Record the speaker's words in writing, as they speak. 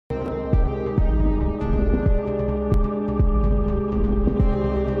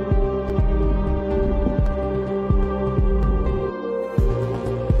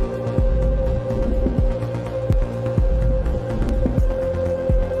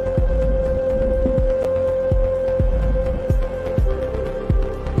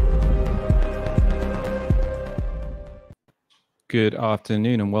Good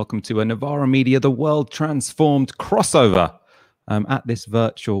afternoon and welcome to a Novara Media The World Transformed crossover at this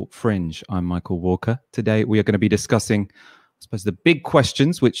virtual fringe. I'm Michael Walker. Today we are going to be discussing, I suppose, the big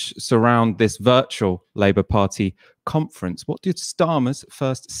questions which surround this virtual Labour Party conference. What did Starmer's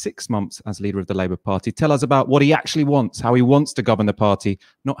first 6 months as leader of the Labour Party tell us about what he actually wants, how he wants to govern the party,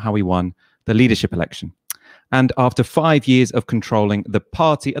 not how he won the leadership election? And after 5 years of controlling the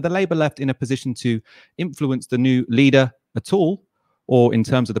party, are the Labour left in a position to influence the new leader at all? Or in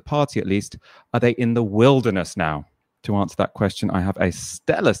terms of the party, at least, are they in the wilderness now? To answer that question, I have a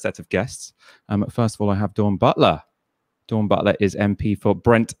stellar set of guests. First of all, I have Dawn Butler. Dawn Butler is MP for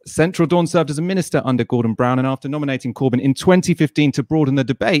Brent Central. Dawn served as a minister under Gordon Brown, and after nominating Corbyn in 2015 to broaden the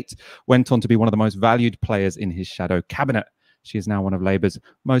debate, went on to be one of the most valued players in his shadow cabinet. She is now one of Labour's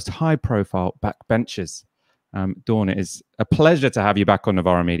most high-profile backbenchers. Dawn, it is a pleasure to have you back on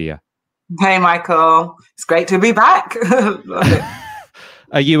Novara Media. Hey, Michael. It's great to be back. Love it.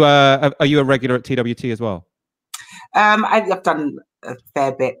 Are you a regular at TWT as well? I've done a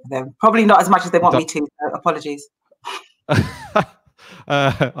fair bit with them. Probably not as much as they want me to. So apologies.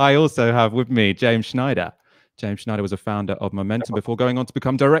 I also have with me James Schneider. James Schneider was a founder of Momentum before going on to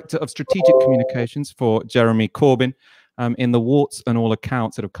become Director of Strategic Communications for Jeremy Corbyn. In the warts and all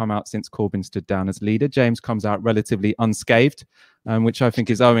accounts that have come out since Corbyn stood down as leader, James comes out relatively unscathed, which I think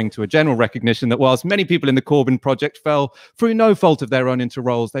is owing to a general recognition that whilst many people in the Corbyn project fell through no fault of their own into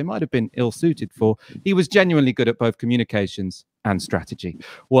roles they might have been ill-suited for, he was genuinely good at both communications and strategy.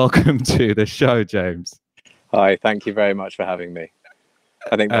 Welcome to the show, James. Hi, thank you very much for having me.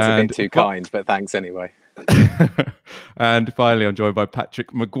 I think that's a bit too kind, but thanks anyway. And finally, I'm joined by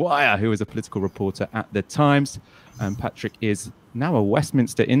Patrick Maguire, who is a political reporter at The Times. Patrick is now a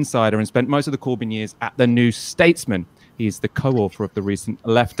Westminster insider and spent most of the Corbyn years at The New Statesman. He's the co-author of the recent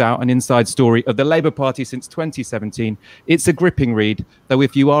Left Out, an inside story of the Labour Party since 2017. It's a gripping read, though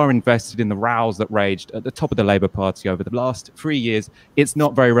if you are invested in the rows that raged at the top of the Labour Party over the last 3 years, it's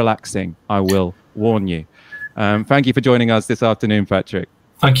not very relaxing, I will warn you. Thank you for joining us this afternoon, Patrick.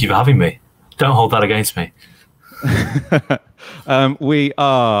 Thank you for having me. Don't hold that against me.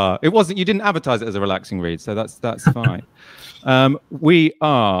 You didn't advertise it as a relaxing read, so that's fine. We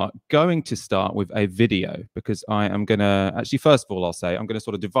are going to start with a video because I am going to actually, first of all, I'll say I'm going to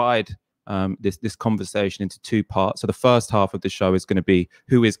sort of divide this conversation into two parts. So the first half of the show is going to be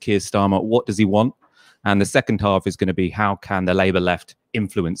who is Keir Starmer, what does he want? And the second half is going to be how can the Labour left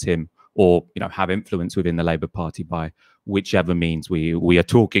influence him, or have influence within the Labour Party by whichever means we are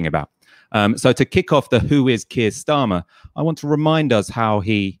talking about. So to kick off the who is Keir Starmer, I want to remind us how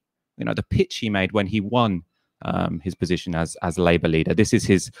the pitch he made when he won his position as Labour leader. This is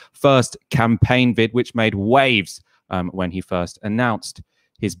his first campaign vid, which made waves when he first announced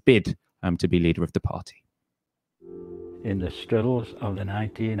his bid to be leader of the party. In the struggles of the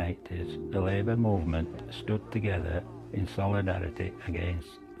 1980s, the Labour movement stood together in solidarity against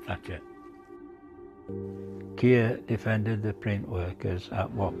Thatcher. Keir defended the print workers at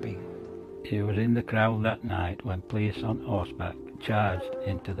Wapping. He was in the crowd that night when police on horseback charged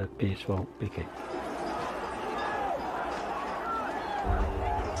into the peaceful picket.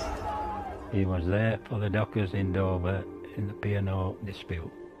 He was there for the dockers in Dover in the P&O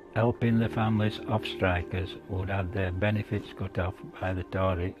dispute, helping the families of strikers who had had their benefits cut off by the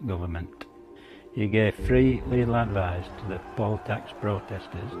Tory government. He gave free legal advice to the poll tax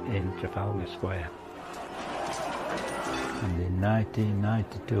protesters in Trafalgar Square. And in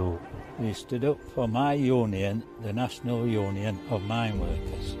 1992, he stood up for my union, the National Union of Mine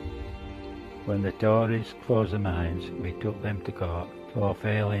Workers. When the Tories closed the mines, we took them to court for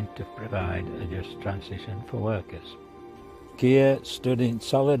failing to provide a just transition for workers. Keir stood in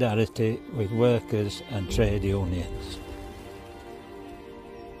solidarity with workers and trade unions.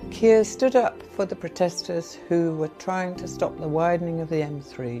 Keir stood up for the protesters who were trying to stop the widening of the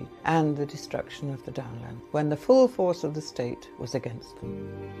M3 and the destruction of the downland, when the full force of the state was against them.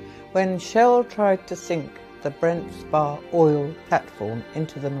 When Shell tried to sink the Brent Spar oil platform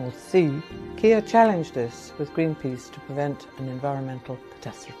into the North Sea, Keir challenged this with Greenpeace to prevent an environmental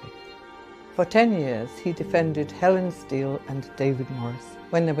catastrophe. For 10 years, he defended Helen Steele and David Morris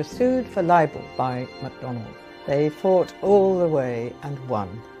when they were sued for libel by McDonald's. They fought all the way and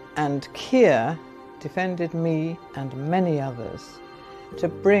won. And Keir defended me and many others to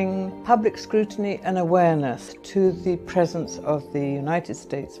bring public scrutiny and awareness to the presence of the United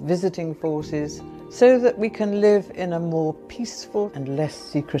States visiting forces so that we can live in a more peaceful and less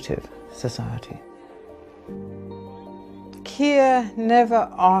secretive society. Keir never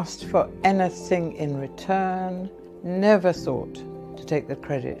asked for anything in return, never sought to take the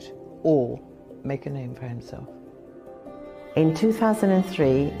credit or make a name for himself. In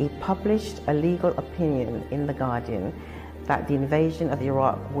 2003, he published a legal opinion in The Guardian that the invasion of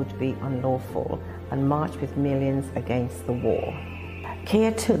Iraq would be unlawful and marched with millions against the war.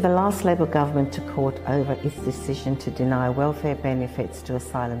 Keir took the last Labour government to court over its decision to deny welfare benefits to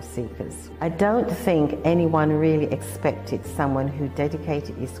asylum seekers. I don't think anyone really expected someone who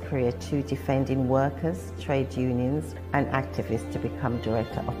dedicated his career to defending workers, trade unions and activists to become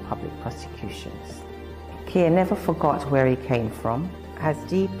Director of Public Prosecutions. Keir never forgot where he came from. As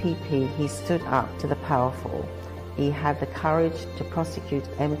DPP, he stood up to the powerful. He had the courage to prosecute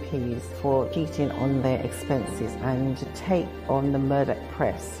MPs for cheating on their expenses and to take on the Murdoch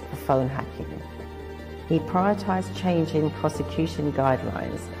press for phone hacking. He prioritised changing prosecution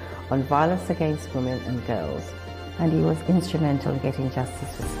guidelines on violence against women and girls, and he was instrumental in getting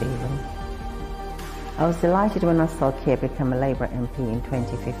justice for Stephen. I was delighted when I saw Keir become a Labour MP in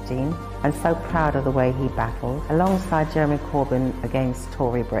 2015 and so proud of the way he battled alongside Jeremy Corbyn against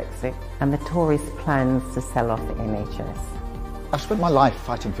Tory Brexit and the Tories' plans to sell off the NHS. I've spent my life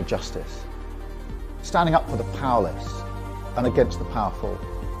fighting for justice, standing up for the powerless and against the powerful.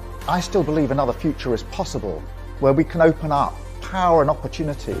 I still believe another future is possible where we can open up power and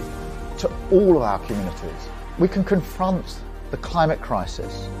opportunity to all of our communities. We can confront the climate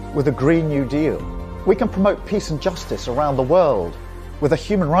crisis with a Green New Deal. We can promote peace and justice around the world with a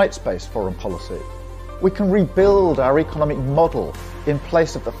human rights-based foreign policy. We can rebuild our economic model in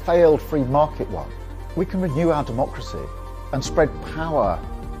place of the failed free market one. We can renew our democracy and spread power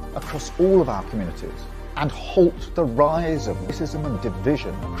across all of our communities and halt the rise of racism and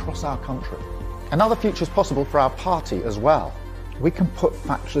division across our country. Another future is possible for our party as well. We can put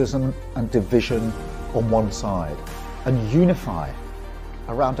factionalism and division on one side and unify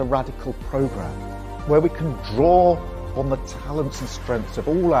around a radical programme where we can draw on the talents and strengths of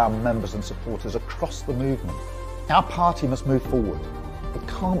all our members and supporters across the movement. Our party must move forward. It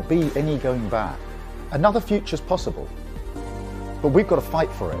can't be any going back. Another future is possible, but we've got to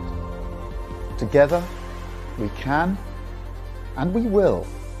fight for it. Together, we can and we will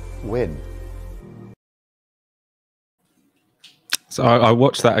win. So I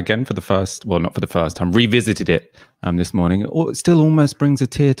watched that again for the first, well, not for the first time, revisited it this morning. It still almost brings a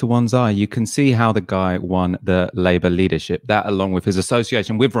tear to one's eye. You can see how the guy won the Labour leadership. That, along with his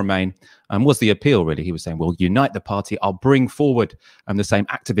association with Remain, was the appeal, really. He was saying, well, unite the party. I'll bring forward the same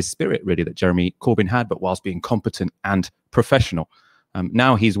activist spirit, really, that Jeremy Corbyn had, but whilst being competent and professional.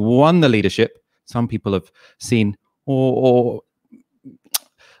 Now he's won the leadership. Some people have seen, or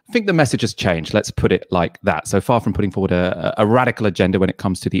I think the message has changed, let's put it like that. So far from putting forward a radical agenda when it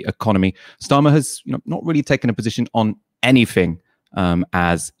comes to the economy, Starmer has not really taken a position on anything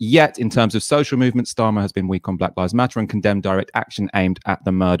as yet. In terms of social movements, Starmer has been weak on Black Lives Matter and condemned direct action aimed at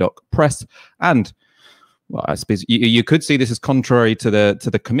the Murdoch press. And well, I suppose you could see this as contrary to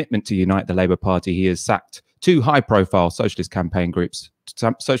the commitment to unite the Labour Party. He has sacked two high-profile socialist campaign group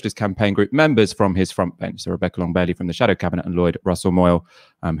members from his front bench, so Rebecca Long-Bailey from the Shadow Cabinet and Lloyd Russell-Moyle,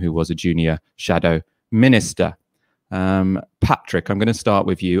 who was a junior Shadow Minister. Patrick, I'm going to start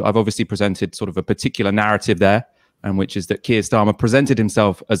with you. I've obviously presented sort of a particular narrative there, which is that Keir Starmer presented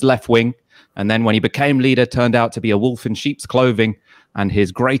himself as left-wing, and then when he became leader, turned out to be a wolf in sheep's clothing, and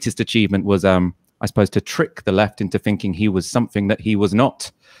his greatest achievement was, I suppose, to trick the left into thinking he was something that he was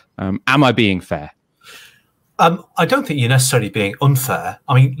not. Am I being fair? I don't think you're necessarily being unfair.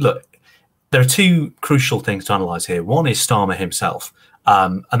 I mean, look, there are two crucial things to analyse here. One is Starmer himself,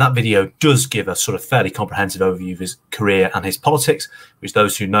 and that video does give a sort of fairly comprehensive overview of his career and his politics, which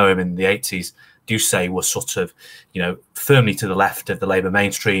those who know him in the 80s do say was sort of, firmly to the left of the Labour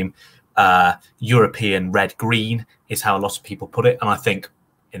mainstream. European red-green is how a lot of people put it, and I think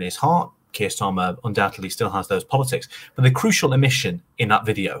in his heart, Keir Starmer undoubtedly still has those politics. But the crucial omission in that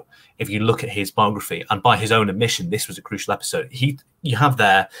video, if you look at his biography, and by his own admission, this was a crucial episode. You have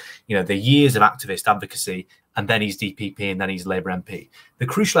there, the years of activist advocacy, and then he's DPP, and then he's Labour MP. The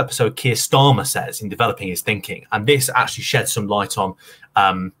crucial episode Keir Starmer says in developing his thinking, and this actually sheds some light on,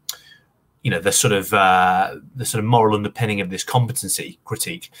 the sort of moral underpinning of this competency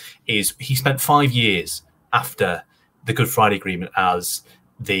critique, is he spent 5 years after the Good Friday Agreement as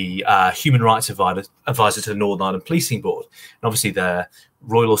the human rights advisor to the Northern Ireland Policing Board. And obviously the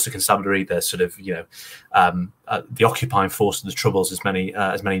Royal Ulster Constabulary, the sort of, the occupying force of the Troubles, as many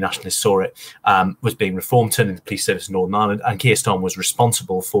nationalists saw it, was being reformed, turning the police service in Northern Ireland. And Keir Starmer was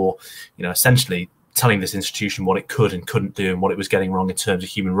responsible for, essentially telling this institution what it could and couldn't do and what it was getting wrong in terms of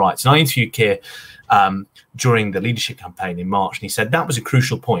human rights. And I interviewed Keir during the leadership campaign in March, and he said that was a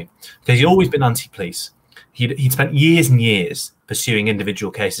crucial point because he'd always been anti-police. He'd spent years and years pursuing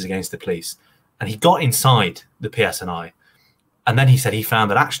individual cases against the police, and he got inside the PSNI And then he said he found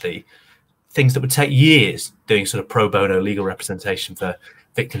that actually things that would take years, doing sort of pro bono legal representation for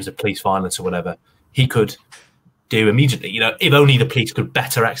victims of police violence or whatever, he could do immediately, you know, if only the police could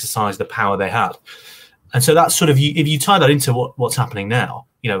better exercise the power they had. And so that's sort of, if you tie that into what's happening now,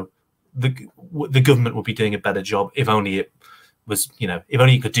 you know, the government would be doing a better job if only it was, you know, if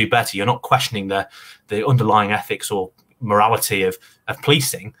only you could do better. You're not questioning the underlying ethics or morality of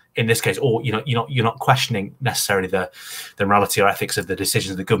policing in this case, or you know, you're not questioning necessarily the morality or ethics of the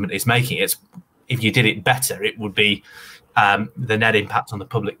decisions the government is making. It's, if you did it better, it would be the net impact on the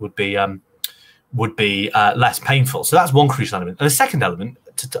public would be less painful. So that's one crucial element. And the second element,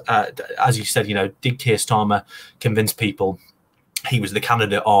 as you said, you know, did Keir Starmer convince people he was the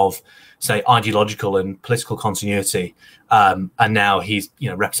candidate of, say, ideological and political continuity, and now he's, you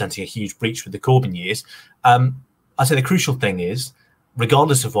know, representing a huge breach with the Corbyn years? I'd say the crucial thing is,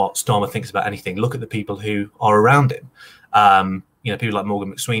 regardless of what Starmer thinks about anything, look at the people who are around him. You know, people like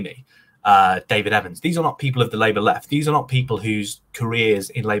Morgan McSweeney, David Evans. These are not people of the Labour left. These are not people whose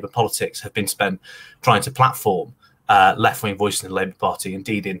careers in Labour politics have been spent trying to platform left-wing voices in the Labour Party.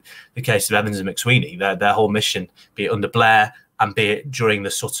 Indeed, in the case of Evans and McSweeney, their whole mission, be it under Blair and be it during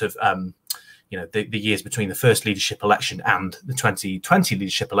the sort of you know, the years between the first leadership election and the 2020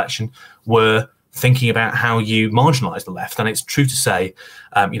 leadership election, were thinking about how you marginalise the left. And it's true to say,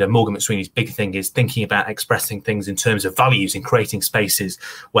 you know, Morgan McSweeney's big thing is thinking about expressing things in terms of values and creating spaces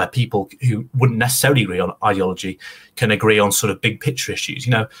where people who wouldn't necessarily agree on ideology can agree on sort of big picture issues,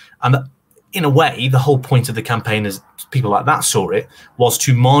 you know. And in a way, the whole point of the campaign, as people like that saw it, was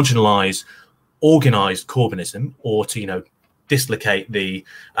to marginalise organised Corbynism, or to, you know, dislocate the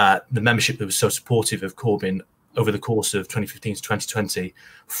membership that was so supportive of Corbyn over the course of 2015 to 2020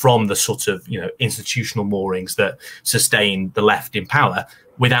 from the sort of, you know, institutional moorings that sustain the left in power,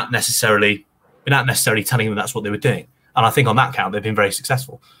 without necessarily telling them that's what they were doing. And I think on that count, they've been very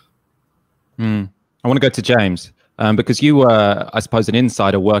successful. I want to go to James, because you were, I suppose, an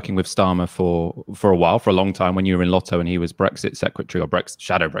insider working with Starmer for a while, for a long time, when you were in Lotto and he was Brexit secretary, or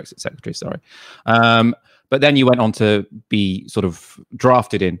shadow Brexit secretary, sorry. But then you went on to be sort of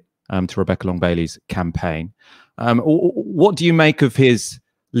drafted in to Rebecca Long-Bailey's campaign. What do you make of his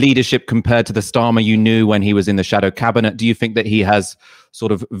leadership compared to the Starmer you knew when he was in the shadow cabinet? Do you think that he has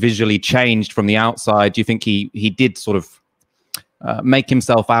sort of visually changed from the outside? Do you think he did sort of make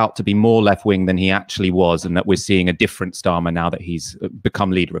himself out to be more left-wing than he actually was, and that we're seeing a different Starmer now that he's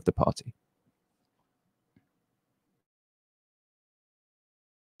become leader of the party?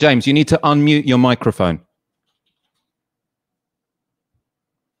 James, you need to unmute your microphone.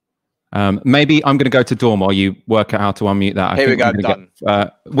 Maybe I'm going to go to Dawn while you work out how to unmute that. Here we go. Done.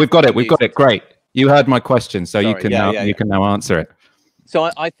 We've got it. We've got it. Great. You heard my question, so you can now answer it. So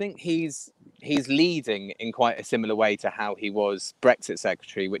I think he's leading in quite a similar way to how he was Brexit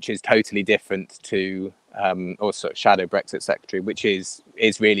secretary, which is totally different to also shadow Brexit secretary, which is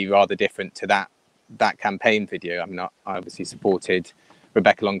really rather different to that campaign video. I mean, I obviously supported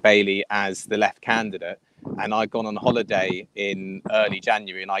Rebecca Long-Bailey as the left candidate, and I'd gone on holiday in early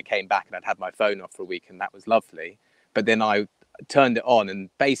January, and I came back and I'd had my phone off for a week, and that was lovely. But then I turned it on, and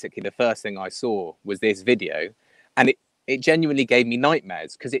basically the first thing I saw was this video, and it genuinely gave me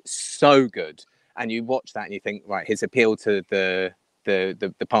nightmares, because it's so good. And you watch that and you think, right, his appeal to the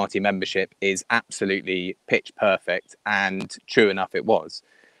party membership is absolutely pitch perfect, and true enough it was.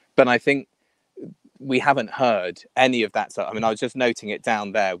 But I think we haven't heard any of that. So, I mean, I was just noting it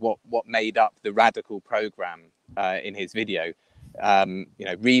down there, what made up the radical program in his video. You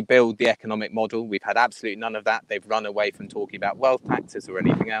know, rebuild the economic model. We've had absolutely none of that. They've run away from talking about wealth taxes or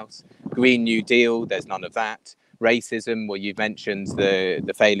anything else. Green New Deal, there's none of that. Racism, well, you've mentioned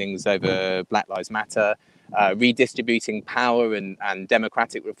the failings over Black Lives Matter. Redistributing power and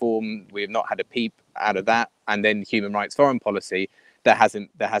democratic reform, we have not had a peep out of that. And then human rights foreign policy, there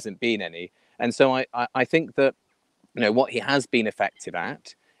hasn't been any. And so I think that, you know, what he has been effective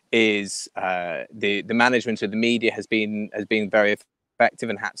at is the management of the media has been very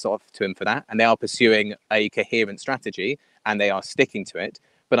effective, and hats off to him for that. And they are pursuing a coherent strategy, and they are sticking to it.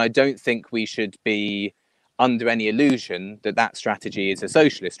 But I don't think we should be under any illusion that strategy is a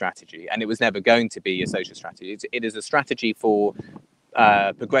socialist strategy, and it was never going to be a social strategy. It is a strategy for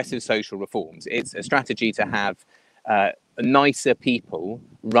progressive social reforms. It's a strategy to have nicer people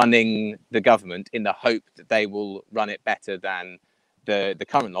running the government in the hope that they will run it better than the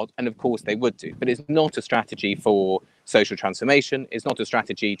current lot, and of course they would do. But it's not a strategy for social transformation. It's not a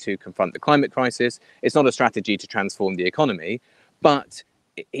strategy to confront the climate crisis. It's not a strategy to transform the economy. But,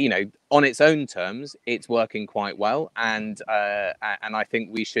 you know, on its own terms, it's working quite well, and I think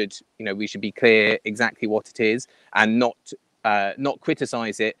we should be clear exactly what it is, and not not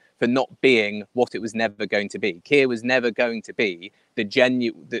criticize it for not being what it was never going to be. Keir was never going to be the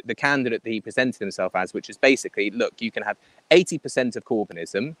candidate that he presented himself as, which is basically, look, you can have 80% of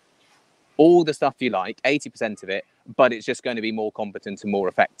Corbynism, all the stuff you like, 80% of it, but it's just going to be more competent and more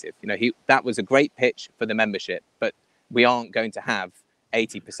effective. You know, that was a great pitch for the membership, but we aren't going to have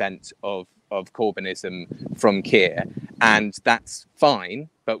 80% of Corbynism from Keir, and that's fine.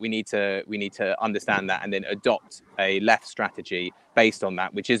 But we need to understand that and then adopt a left strategy based on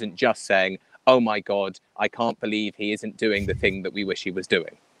that, which isn't just saying, "Oh my God, I can't believe he isn't doing the thing that we wish he was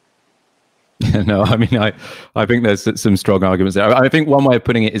doing." No, I mean, I think there's some strong arguments there. I think one way of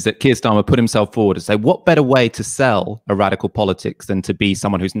putting it is that Keir Starmer put himself forward to say, what better way to sell a radical politics than to be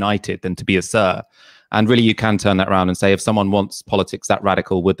someone who's knighted, than to be a sir? And really, you can turn that around and say, if someone wants politics that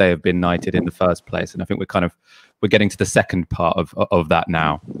radical, would they have been knighted in the first place? And I think we're getting to the second part of that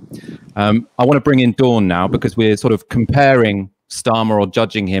now. I want to bring in Dawn now, because we're sort of comparing Starmer, or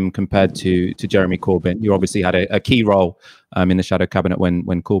judging him compared to Jeremy Corbyn. You obviously had a key role in the shadow cabinet when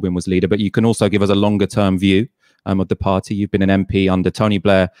Corbyn was leader, but you can also give us a longer term view of the party. You've been an MP under Tony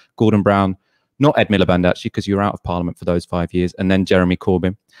Blair, Gordon Brown, not Ed Miliband actually, because you were out of Parliament for those 5 years, and then Jeremy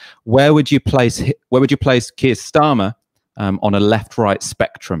Corbyn. Where would you place Keir Starmer on a left-right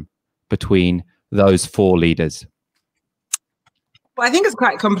spectrum between those four leaders? Well, I think it's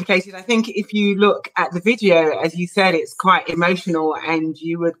quite complicated. I think if you look at the video, as you said, it's quite emotional, and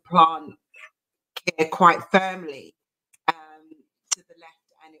you would plant Keir quite firmly to the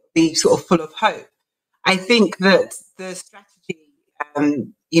left, and it would be sort of full of hope. I think that the strategy,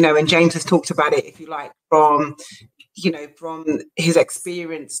 and James has talked about it, if you like, from his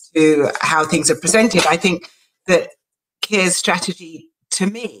experience to how things are presented. I think that Keir's strategy, to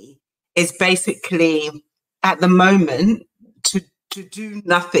me, is basically at the moment to do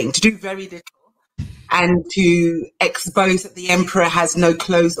nothing, to do very little, and to expose that the emperor has no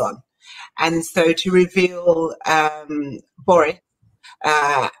clothes on. And so to reveal Boris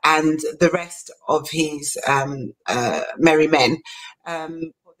and the rest of his merry men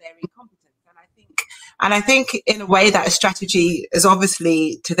for their incompetence. And I think in a way that strategy has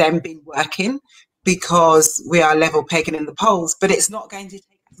obviously to them been working, because we are level pegging in the polls, but it's not going to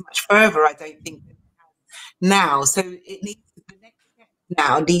take as much further, I don't think, now. So it needs the next steps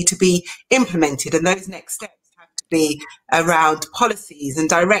now need to be implemented, and those next steps have to be around policies and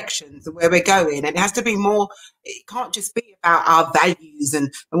directions and where we're going. And it has to be more, it can't just be about our values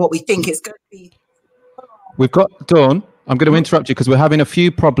and what we think. It's going to be. We've got Dawn. I'm going to interrupt you because we're having a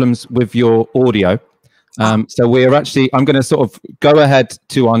few problems with your audio. So I'm going to sort of go ahead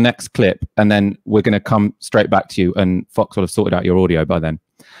to our next clip, and then we're going to come straight back to you, and Fox will have sorted out your audio by then.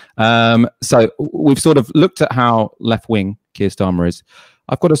 So we've sort of looked at how left-wing Keir Starmer is.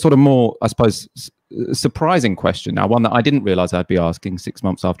 I've got a sort of more, I suppose, surprising question now, one that I didn't realise I'd be asking 6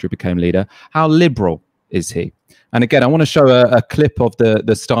 months after he became leader. How liberal is he? And again, I want to show a clip of the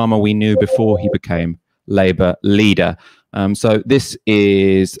Starmer we knew before he became Labour leader. So this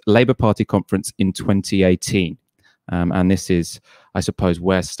is Labour Party conference in 2018. And this is, I suppose,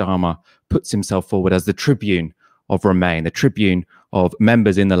 where Starmer puts himself forward as the tribune of Remain, the tribune of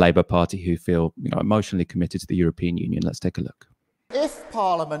members in the Labour Party who feel, emotionally committed to the European Union. Let's take a look. If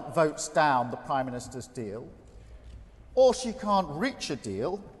Parliament votes down the Prime Minister's deal, or she can't reach a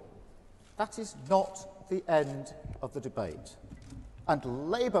deal, that is not the end of the debate. And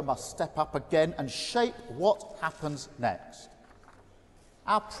Labour must step up again and shape what happens next.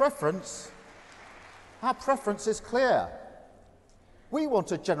 Our preference is clear. We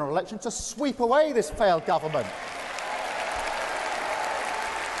want a general election to sweep away this failed government.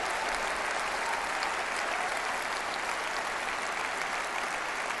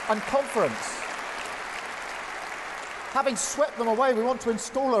 And conference. Having swept them away, we want to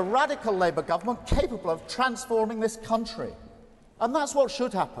install a radical Labour government capable of transforming this country. And that's what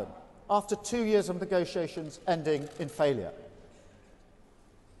should happen after 2 years of negotiations ending in failure.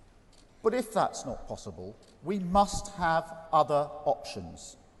 But if that's not possible, we must have other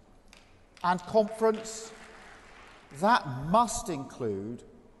options. And conference, that must include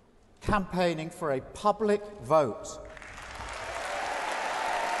campaigning for a public vote.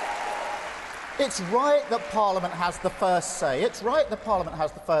 It's right that Parliament has the first say.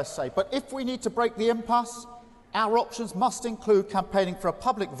 But if we need to break the impasse, our options must include campaigning for a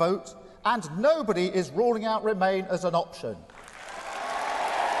public vote, and nobody is ruling out Remain as an option.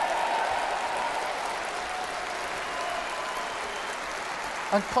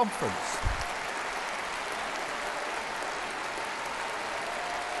 And conference.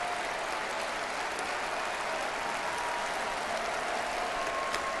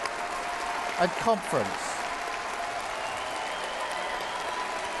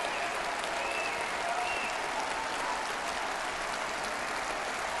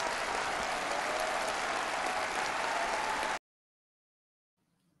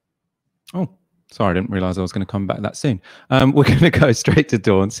 Oh, sorry, I didn't realize I was going to come back that soon. We're going to go straight to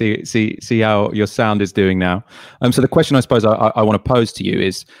Dawn, see how your sound is doing now. So the question I suppose I want to pose to you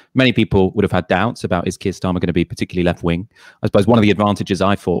is, many people would have had doubts about, is Keir Starmer going to be particularly left-wing? I suppose one of the advantages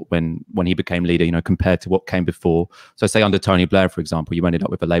I thought when he became leader, you know, compared to what came before. So say under Tony Blair, for example, you ended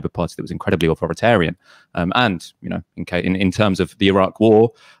up with a Labour Party that was incredibly authoritarian. And, you know, in terms of the Iraq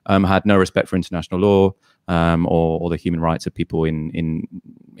war, had no respect for international law, or the human rights of people in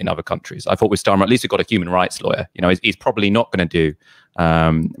other countries. I thought with Starmer, at least we got a human rights lawyer. You know, he's probably not going to do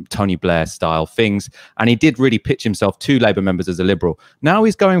Tony Blair style things. And he did really pitch himself to Labour members as a liberal. Now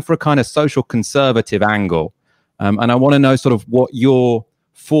he's going for a kind of social conservative angle. And I want to know sort of what your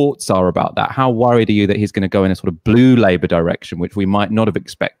thoughts are about that. How worried are you that he's going to go in a sort of blue Labour direction, which we might not have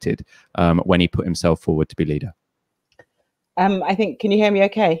expected when he put himself forward to be leader? I think, can you hear me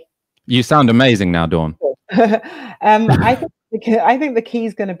okay? You sound amazing now, Dawn. I think the key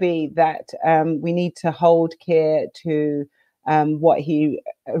is going to be that we need to hold Keir to what he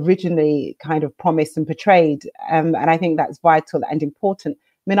originally kind of promised and portrayed. And I think that's vital and important.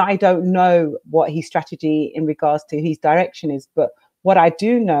 I mean, I don't know what his strategy in regards to his direction is, but what I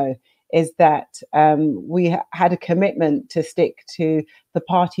do know is that we had a commitment to stick to the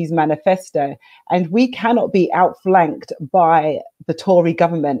party's manifesto, and we cannot be outflanked by the Tory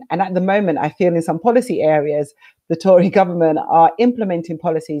government. And at the moment, I feel in some policy areas, the Tory government are implementing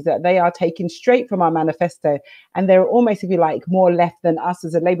policies that they are taking straight from our manifesto, and they're almost, if you like, more left than us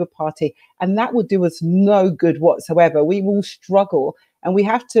as a Labour Party. And that will do us no good whatsoever. We will struggle, and we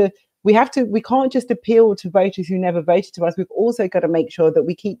can't just appeal to voters who never voted to us. We've also got to make sure that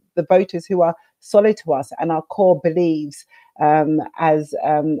we keep the voters who are solid to us and our core beliefs as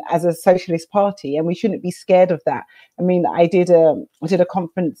a socialist party, and we shouldn't be scared of that. I mean, I did a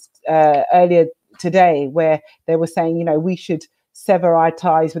conference earlier today where they were saying, you know, we should sever our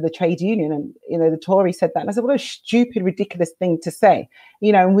ties with the trade union, and you know, the Tories said that, and I said, what a stupid, ridiculous thing to say.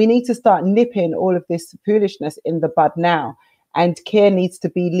 You know, and we need to start nipping all of this foolishness in the bud now. And Keir needs to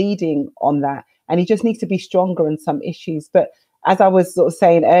be leading on that. And he just needs to be stronger on some issues. But as I was sort of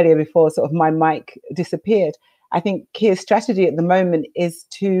saying earlier before sort of my mic disappeared, I think Keir's strategy at the moment is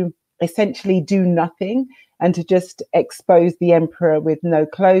to essentially do nothing and to just expose the emperor with no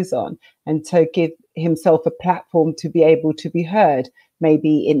clothes on, and to give himself a platform to be able to be heard,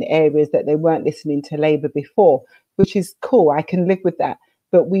 maybe in areas that they weren't listening to Labour before, which is cool. I can live with that.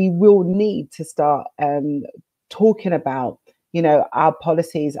 But we will need to start talking about, you know, our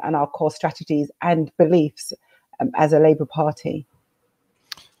policies and our core strategies and beliefs as a Labour Party.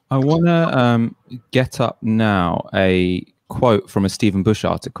 I want to get up now a quote from a Stephen Bush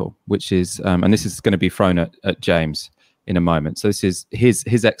article, which is, and this is going to be thrown at James in a moment. So this is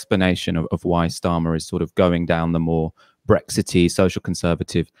his explanation of why Starmer is sort of going down the more Brexity, social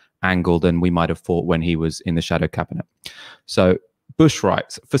conservative angle than we might have thought when he was in the shadow cabinet. So Bush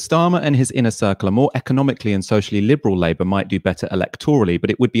writes, for Starmer and his inner circle, a more economically and socially liberal Labour might do better electorally,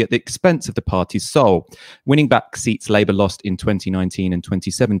 but it would be at the expense of the party's soul. Winning back seats Labour lost in 2019 and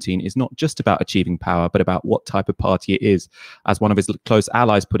 2017 is not just about achieving power, but about what type of party it is. As one of his close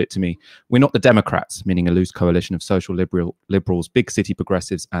allies put it to me, we're not the Democrats, meaning a loose coalition of social liberals, big city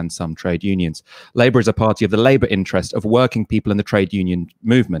progressives and some trade unions. Labour is a party of the labour interest of working people and the trade union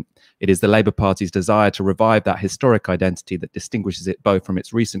movement. It is the Labour Party's desire to revive that historic identity that distinguishes it both from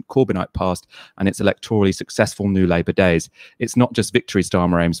its recent Corbynite past and its electorally successful New Labour days. It's not just victory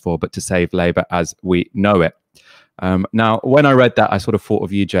Starmer aims for, but to save Labour as we know it. Now, when I read that, I sort of thought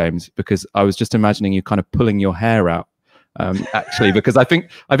of you, James, because I was just imagining you kind of pulling your hair out, actually, because I think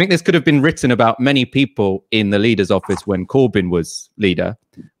this could have been written about many people in the leader's office when Corbyn was leader.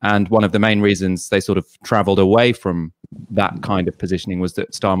 And one of the main reasons they sort of travelled away from that kind of positioning was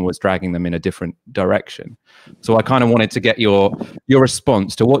that Starmer was dragging them in a different direction. So I kind of wanted to get your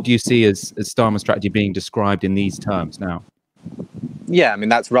response to what do you see as Starmer's strategy being described in these terms now? Yeah, I mean,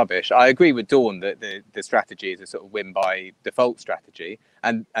 that's rubbish. I agree with Dawn that the strategy is a sort of win by default strategy,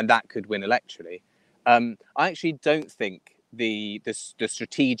 and that could win electorally. I actually don't think the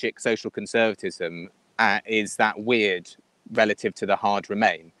strategic social conservatism is that weird relative to the hard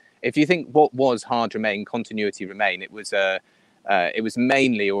Remain. If you think what was hard Remain, continuity Remain, it was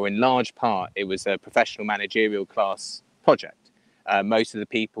mainly, or in large part, it was a professional managerial class project. Most of the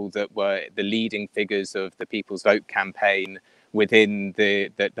people that were the leading figures of the People's Vote campaign within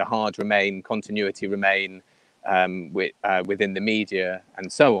the hard Remain, continuity Remain, within the media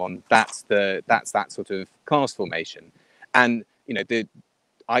and so on, that's that sort of class formation. And you know, the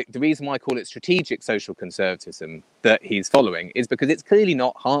reason why I call it strategic social conservatism that he's following is because it's clearly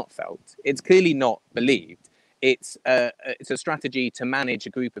not heartfelt, it's clearly not believed, it's a strategy to manage a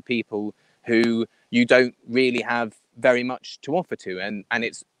group of people who you don't really have very much to offer to, and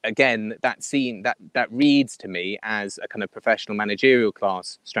it's again that reads to me as a kind of professional managerial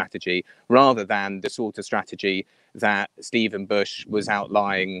class strategy rather than the sort of strategy that Stephen Bush was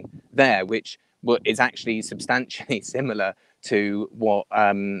outlining there, which is actually substantially similar to what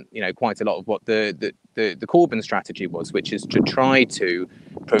quite a lot of what the Corbyn strategy was, which is to try to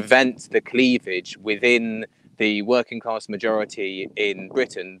prevent the cleavage within the working class majority in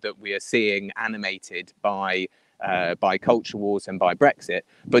Britain that we are seeing animated by culture wars and by Brexit,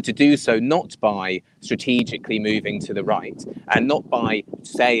 but to do so not by strategically moving to the right and not by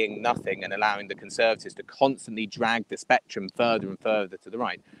saying nothing and allowing the Conservatives to constantly drag the spectrum further and further to the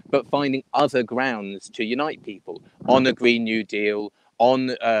right, but finding other grounds to unite people on a Green New Deal,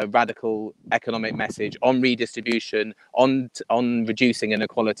 on a radical economic message, on redistribution, on reducing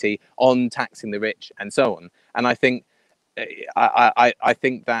inequality, on taxing the rich, and so on. And I think I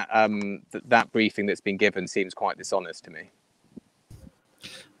think that that briefing that's been given seems quite dishonest to me.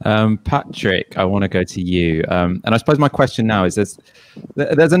 Patrick, I want to go to you, and I suppose my question now is: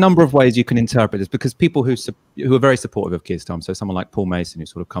 there's a number of ways you can interpret this, because people who are very supportive of Keir Starmer, so someone like Paul Mason, who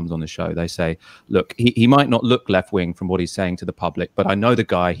sort of comes on the show, they say, look, he might not look left wing from what he's saying to the public, but I know the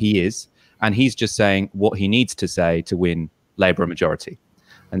guy, he is, and he's just saying what he needs to say to win Labour a majority.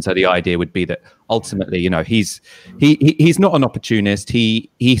 And so the idea would be that ultimately, you know, he's not an opportunist. He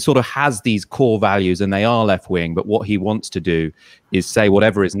sort of has these core values, and they are left wing. But what he wants to do is say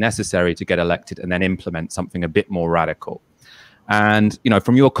whatever is necessary to get elected, and then implement something a bit more radical. And you know,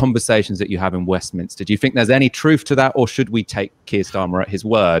 from your conversations that you have in Westminster, do you think there's any truth to that, or should we take Keir Starmer at his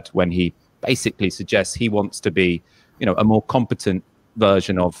word when he basically suggests he wants to be, you know, a more competent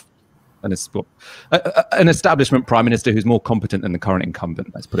version of an establishment prime minister who's more competent than the current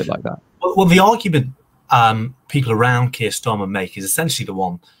incumbent? Let's put it like that. Well, the argument people around Keir Starmer make is essentially the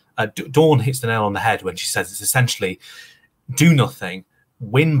one. Dawn hits the nail on the head when she says it's essentially do nothing,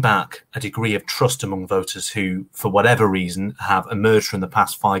 win back a degree of trust among voters who, for whatever reason, have emerged from the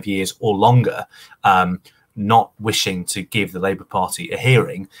past 5 years or longer, not wishing to give the Labour Party a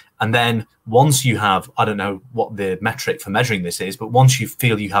hearing. And then once you have, I don't know what the metric for measuring this is, but once you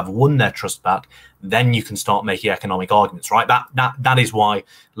feel you have won their trust back, then you can start making economic arguments, right? That is why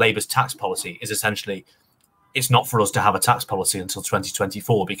Labour's tax policy is essentially, it's not for us to have a tax policy until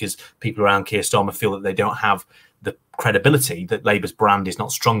 2024, because people around Keir Starmer feel that they don't have the credibility, that Labour's brand is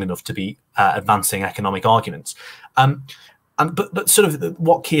not strong enough to be advancing economic arguments. But sort of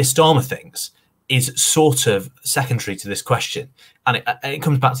what Keir Starmer thinks is sort of secondary to this question, and it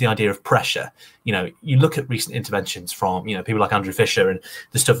comes back to the idea of pressure. You know, you look at recent interventions from, you know, people like Andrew Fisher and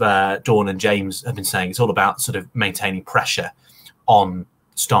the stuff Dawn and James have been saying. It's all about sort of maintaining pressure on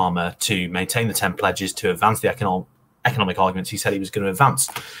Starmer to maintain the 10 pledges, to advance the economic arguments he said he was going to advance.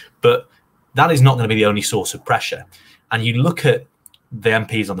 But that is not going to be the only source of pressure. And you look at the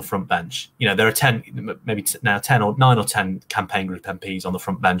MPs on the front bench, you know, there are 10, maybe now 10 or 9 or 10 campaign group MPs on the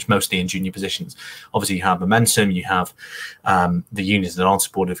front bench, mostly in junior positions. Obviously, you have Momentum, you have the unions that aren't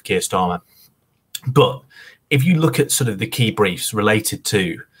supportive of Keir Starmer. But if you look at sort of the key briefs related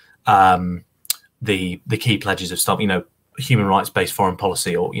to the key pledges of stuff, you know, human rights-based foreign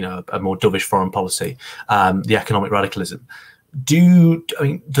policy, or, you know, a more dovish foreign policy, the economic radicalism,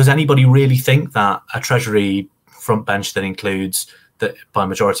 does anybody really think that a Treasury front bench that includes, that by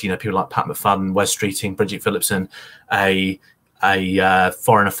majority, you know, people like Pat McFadden, Wes Streeting, Bridget Phillipson, a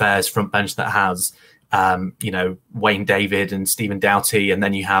foreign affairs front bench that has, you know, Wayne David and Stephen Doughty, and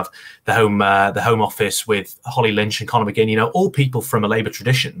then you have the Home Office with Holly Lynch and Conor McGinn, you know, all people from a Labour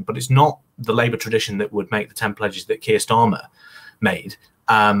tradition, but it's not the Labour tradition that would make the 10 pledges that Keir Starmer made.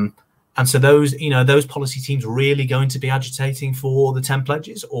 And so those, you know, those policy teams really going to be agitating for the 10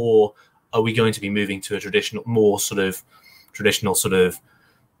 pledges, or are we going to be moving to a traditional sort of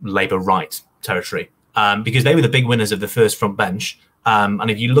Labour right territory? Because they were the big winners of the first front bench. And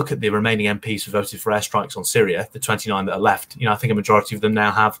if you look at the remaining MPs who voted for airstrikes on Syria, the 29 that are left, you know, I think a majority of them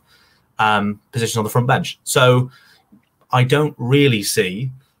now have positions on the front bench. So I don't really see,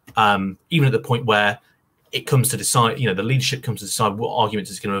 even at the point where it comes to decide, you know, the leadership comes to decide what argument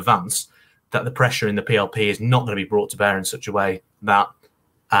is going to advance, that the pressure in the PLP is not going to be brought to bear in such a way that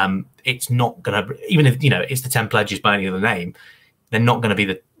it's not going to, even if, you know, it's the 10 pledges by any other name, they're not going to be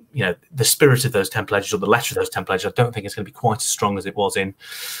the, you know, the spirit of those 10 pledges or the letter of those 10 pledges. I don't think it's going to be quite as strong as it was in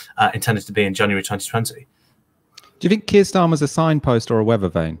intended to be in January 2020. Do you think Keir Starmer's a signpost or a weather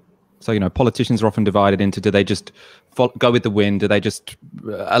vane? So, you know, politicians are often divided into, do they just go with the wind? Do they just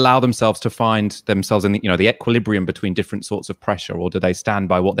allow themselves to find themselves in the, you know, the equilibrium between different sorts of pressure, or do they stand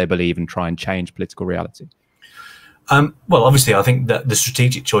by what they believe and try and change political reality? Well, obviously, I think that the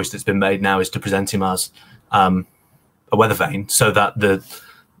strategic choice that's been made now is to present him as a weather vane, so that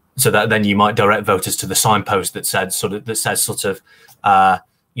then you might direct voters to the signpost that says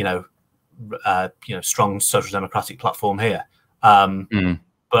strong social democratic platform here.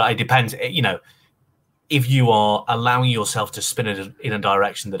 But it depends, if you are allowing yourself to spin it in a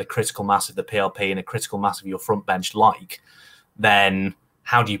direction that a critical mass of the PLP and a critical mass of your front bench then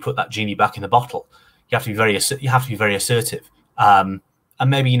how do you put that genie back in the bottle? You have to be very assertive, and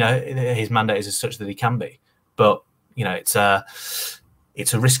maybe his mandate is as such that he can be, but it's a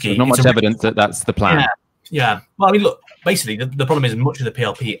risky. There's not much evidence that that's the plan. Yeah. Well, I mean, look, basically the problem is much of the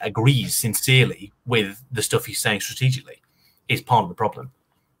PLP agrees sincerely with the stuff he's saying strategically. Is part of the problem.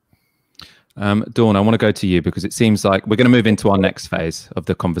 Dawn, I want to go to you because it seems like we're going to move into our next phase of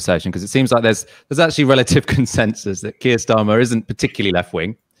the conversation, because it seems like there's actually relative consensus that Keir Starmer isn't particularly left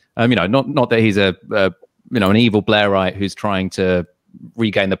wing. Not that he's an evil Blairite who's trying to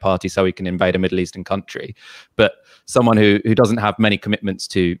regain the party so he can invade a Middle Eastern country, but someone who doesn't have many commitments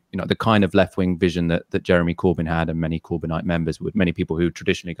to the kind of left wing vision that Jeremy Corbyn had, and many Corbynite members would, many people who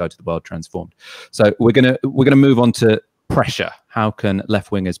traditionally go to the World Transformed. So we're gonna move on to pressure. How can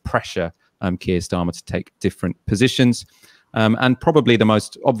left wingers pressure Keir Starmer to take different positions? And probably the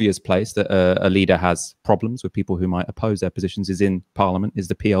most obvious place that a leader has problems with people who might oppose their positions is in Parliament, is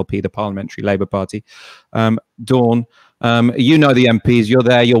the PLP, the Parliamentary Labour Party. Dawn, the MPs, you're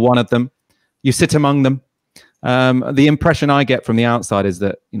there, you're one of them, you sit among them. The impression I get from the outside is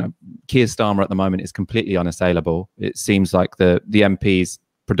that Keir Starmer at the moment is completely unassailable. It seems like the MPs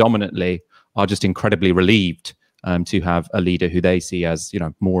predominantly are just incredibly relieved to have a leader who they see as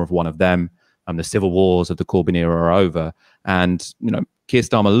more of one of them. The civil wars of the Corbyn era are over, and Keir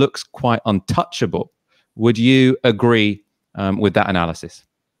Starmer looks quite untouchable. Would you agree with that analysis?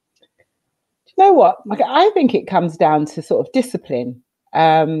 Do you know what? I think it comes down to sort of discipline.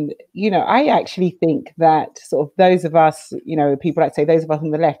 I actually think that sort of those of us, people like say those of us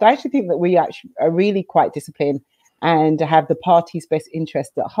on the left, I actually think that we actually are really quite disciplined and have the party's best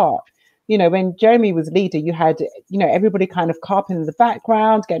interests at heart. When Jeremy was leader, you had, everybody kind of carping in the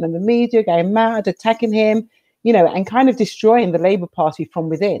background, getting on the media, going mad, attacking him, and kind of destroying the Labour Party from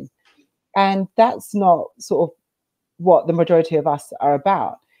within. And that's not sort of what the majority of us are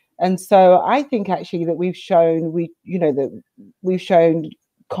about. And so I think actually that we've shown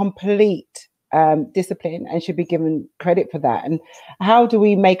complete discipline and should be given credit for that. And how do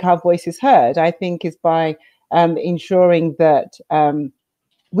we make our voices heard? I think is by ensuring that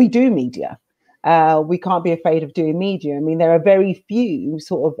we do media. We can't be afraid of doing media. I mean, there are very few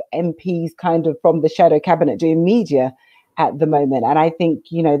sort of MPs kind of from the shadow cabinet doing media at the moment. And I think,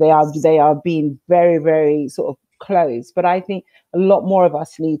 they are being very, very sort of closed. But I think a lot more of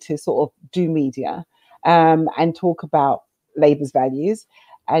us need to sort of do media and talk about Labour's values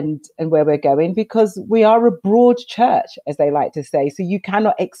and where we're going, because we are a broad church, as they like to say. So you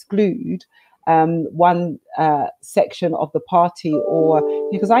cannot exclude one section of the party,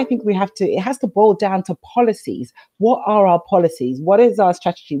 because I think it has to boil down to policies. What are our policies? What is our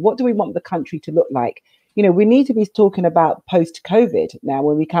strategy? What do we want the country to look like? We need to be talking about post-COVID now,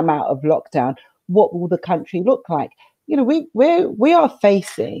 when we come out of lockdown. What will the country look like? We are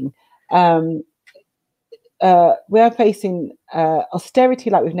facing austerity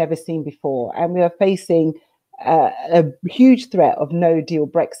like we've never seen before, and we are facing a huge threat of no deal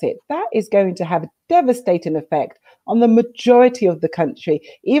Brexit. That is going to have a devastating effect on the majority of the country,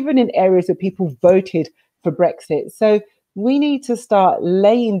 even in areas where people voted for Brexit. So we need to start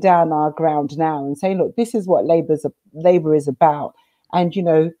laying down our ground now and saying, look, this is what Labour is about. And,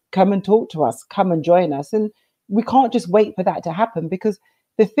 come and talk to us, come and join us. And we can't just wait for that to happen, because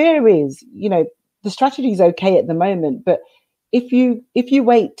the fear is, the strategy is okay at the moment, but if you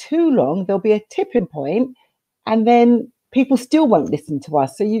wait too long, there'll be a tipping point, and then people still won't listen to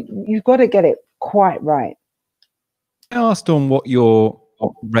us. So you've got to get it quite right. I asked on what your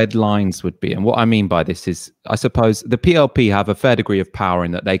red lines would be. And what I mean by this is, I suppose the PLP have a fair degree of power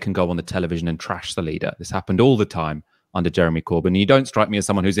in that they can go on the television and trash the leader. This happened all the time under Jeremy Corbyn. You don't strike me as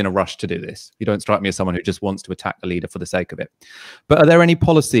someone who's in a rush to do this. You don't strike me as someone who just wants to attack the leader for the sake of it. But are there any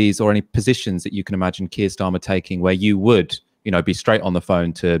policies or any positions that you can imagine Keir Starmer taking where you would be straight on the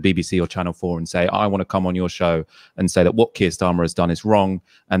phone to BBC or Channel 4 and say, I want to come on your show and say that what Keir Starmer has done is wrong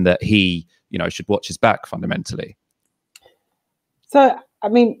and that he, should watch his back fundamentally? So, I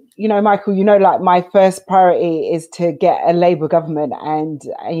mean, Michael, like my first priority is to get a Labour government. And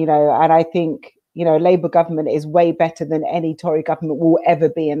I think, Labour government is way better than any Tory government will ever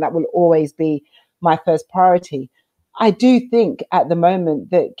be. And that will always be my first priority. I do think at the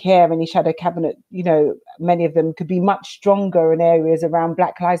moment that Keir and his shadow cabinet, you know, many of them could be much stronger in areas around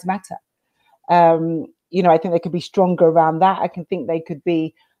Black Lives Matter. You know, I think they could be stronger around that. I can think they could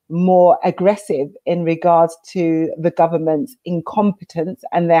be more aggressive in regards to the government's incompetence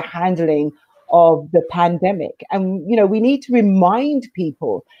and their handling of the pandemic. And, you know, we need to remind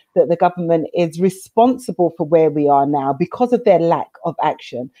people that the government is responsible for where we are now because of their lack of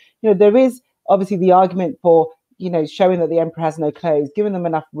action. You know, there is obviously the argument for, you know, showing that the emperor has no clothes, giving them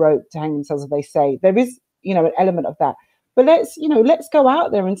enough rope to hang themselves, as they say. There is, you know, an element of that. But let's go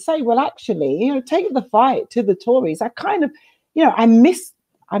out there and say, well, actually, you know, take the fight to the Tories. I kind of, you know, I miss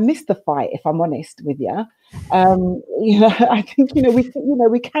the fight, if I'm honest with you. You know, I think, you know,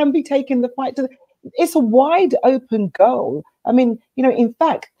 we can be taking the fight to it's a wide open goal. I mean, you know, in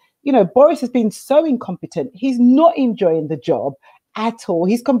fact, you know, Boris has been so incompetent. He's not enjoying the job at all.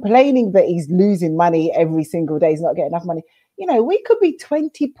 He's complaining that he's losing money every single day. He's not getting enough money. You know, we could be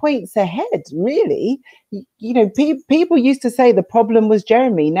 20 points ahead, really. You know, people used to say the problem was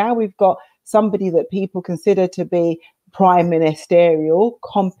Jeremy. Now we've got somebody that people consider to be prime ministerial,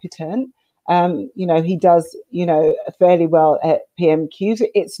 competent. You know, he does, you know, fairly well at PMQs.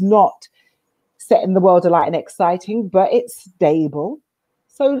 It's not setting the world alight and exciting, but it's stable.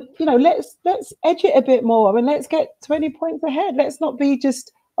 So, you know, let's edge it a bit more. I mean, let's get 20 points ahead. Let's not be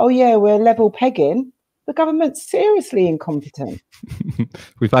just, oh yeah, we're level pegging. The government's seriously incompetent.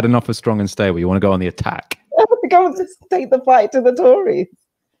 We've had enough of strong and stable. You want to go on the attack? Go and just take the fight to the Tories.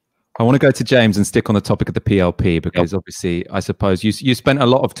 I want to go to James and stick on the topic of the PLP because obviously, I suppose you spent a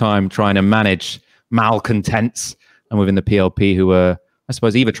lot of time trying to manage malcontents and within the PLP who were, I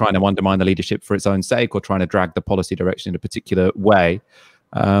suppose, either trying to undermine the leadership for its own sake or trying to drag the policy direction in a particular way.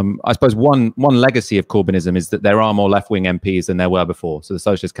 I suppose one legacy of Corbynism is that there are more left-wing MPs than there were before. So the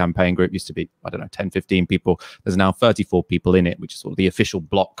Socialist Campaign Group used to be, I don't know, 10, 15 people. There's now 34 people in it, which is sort of the official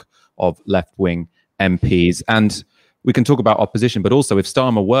block of left-wing MPs. And we can talk about opposition, but also if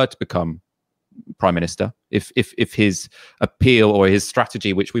Starmer were to become prime minister, if his appeal or his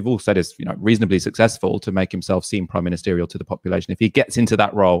strategy, which we've all said is, you know, reasonably successful to make himself seem prime ministerial to the population, if he gets into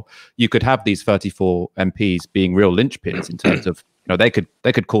that role, you could have these 34 MPs being real linchpins in terms of, you know, they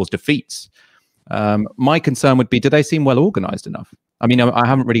could cause defeats. My concern would be, do they seem well organized enough? I mean, I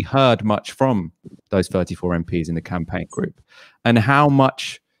haven't really heard much from those 34 MPs in the campaign group. And how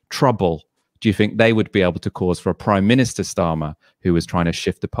much trouble do you think they would be able to cause for a Prime Minister Starmer who was trying to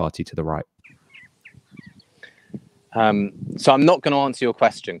shift the party to the right? So I'm not going to answer your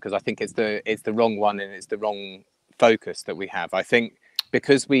question because I think it's the wrong one and it's the wrong focus that we have. I think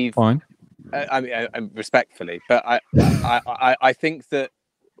because we've, Fine. I mean, respectfully, but I think that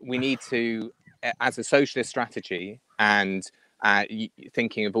we need to, as a socialist strategy and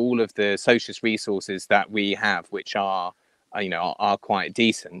thinking of all of the socialist resources that we have, which are, you know, are quite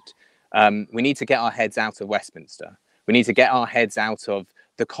decent. We need to get our heads out of Westminster. We need to get our heads out of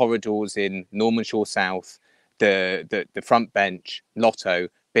the corridors in Normanshire South, the front bench, Lotto,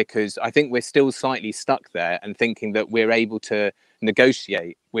 because I think we're still slightly stuck there and thinking that we're able to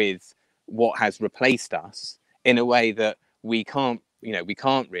negotiate with what has replaced us in a way that we can't, you know, we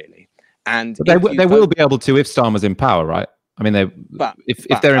can't really. And they will be able to if Starmer's in power, right? I mean,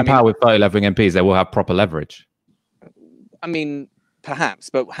 if they're in power with 30 left-wing MPs, they will have proper leverage. I mean, perhaps,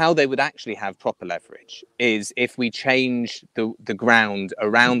 but how they would actually have proper leverage is if we change the ground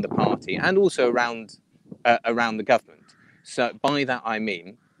around the party and also around the government. So by that I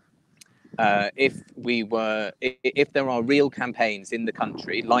mean, if there are real campaigns in the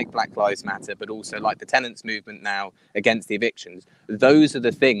country like Black Lives Matter, but also like the tenants movement now against the evictions, those are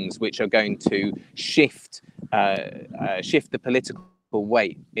the things which are going to shift the political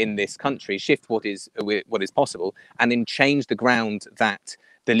weight in this country, shift what is possible, and then change the ground that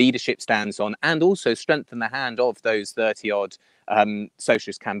the leadership stands on, and also strengthen the hand of those 30-odd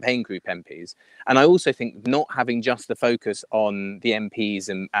Socialist Campaign Group MPs. And I also think not having just the focus on the MPs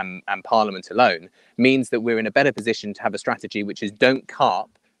and Parliament alone means that we're in a better position to have a strategy which is don't carp,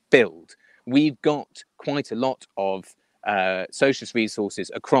 build. We've got quite a lot of socialist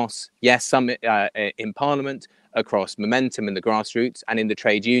resources across, yes, some in Parliament, across Momentum in the grassroots and in the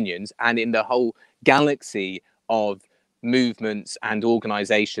trade unions and in the whole galaxy of movements and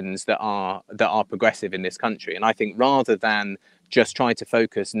organizations that are progressive in this country. And I think rather than just try to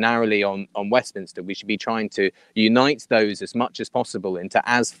focus narrowly on Westminster, we should be trying to unite those as much as possible into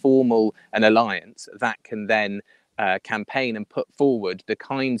as formal an alliance that can then campaign and put forward the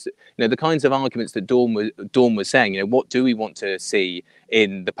kinds, the kinds of arguments that Dawn was saying. What do we want to see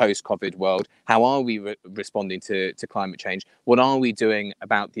in the post-COVID world? How are we responding to climate change? What are we doing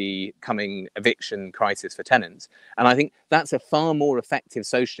about the coming eviction crisis for tenants? And I think that's a far more effective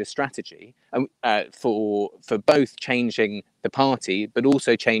socialist strategy for both changing the party, but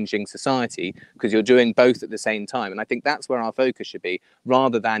also changing society, because you're doing both at the same time. And I think that's where our focus should be,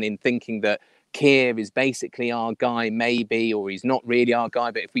 rather than in thinking that Keir is basically our guy, maybe, or he's not really our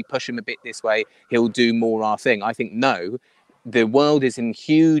guy, but if we push him a bit this way, he'll do more our thing. I think no, the world is in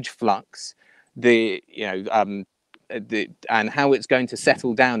huge flux. And how it's going to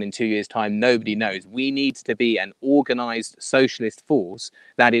settle down in 2 years' time, nobody knows. We need to be an organised socialist force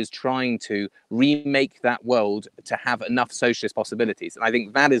that is trying to remake that world to have enough socialist possibilities. And I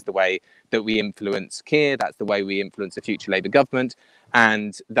think that is the way that we influence Keir, that's the way we influence the future Labour government,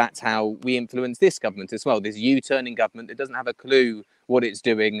 and that's how we influence this government as well, this U-turning government that doesn't have a clue what it's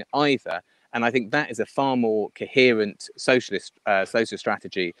doing either. And I think that is a far more coherent socialist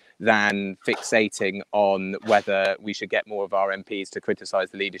strategy than fixating on whether we should get more of our MPs to criticise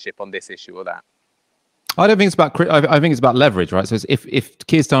the leadership on this issue or that. I don't think it's about. I think it's about leverage, right? So if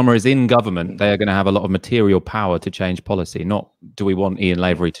Keir Starmer is in government, they are going to have a lot of material power to change policy. Not do we want Ian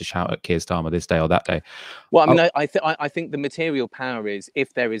Lavery to shout at Keir Starmer this day or that day? Well, I mean, I think the material power is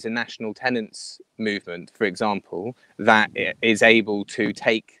if there is a national tenants movement, for example, that is able to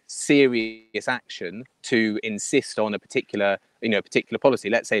take serious action to insist on a particular policy.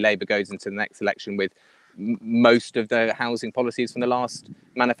 Let's say Labour goes into the next election with most of the housing policies from the last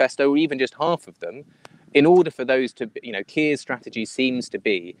manifesto, or even just half of them. In order for those to, Keir's strategy seems to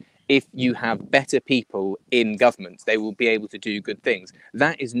be, if you have better people in government, they will be able to do good things.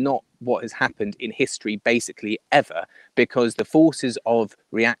 That is not what has happened in history basically ever, because the forces of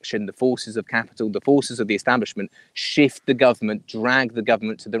reaction, the forces of capital, the forces of the establishment shift the government, drag the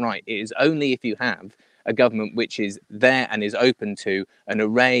government to the right. It is only if you have a government which is there and is open to an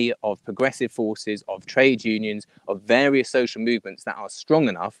array of progressive forces, of trade unions, of various social movements that are strong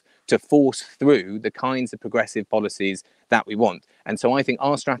enough to force through the kinds of progressive policies that we want. And so I think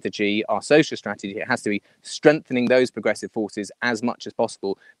our strategy, our social strategy, it has to be strengthening those progressive forces as much as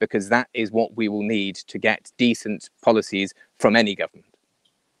possible, because that is what we will need to get decent policies from any government.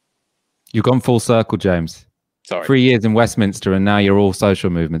 You've gone full circle, James. Sorry. 3 years in Westminster and now you're all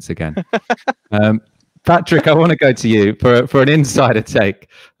social movements again. Patrick, I want to go to you for an insider take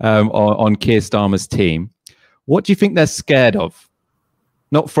on Keir Starmer's team. What do you think they're scared of?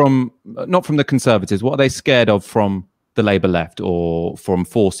 Not from the Conservatives. What are they scared of from the Labour left or from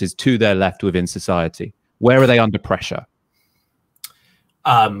forces to their left within society? Where are they under pressure?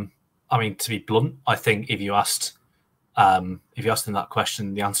 I mean, to be blunt, I think if you asked them that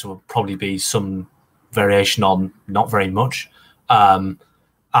question, the answer would probably be some variation on not very much.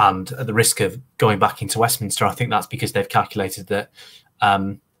 And at the risk of going back into Westminster, I think that's because they've calculated that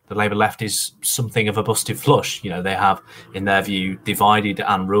the Labour left is something of a busted flush. They have, in their view, divided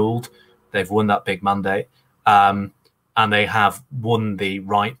and ruled. They've won that big mandate. And they have won the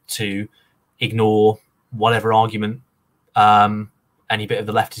right to ignore whatever argument any bit of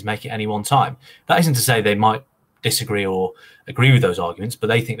the left is making at any one time. That isn't to say they might disagree or agree with those arguments, but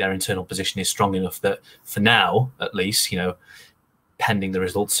they think their internal position is strong enough that for now, at least, pending the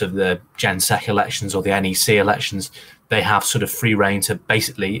results of the Gen Sec elections or the NEC elections, they have sort of free reign to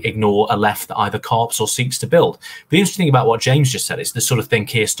basically ignore a left that either carps or seeks to build. But the interesting thing about what James just said is the sort of thing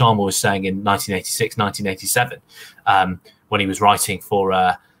Keir Starmer was saying in 1986, 1987, when he was writing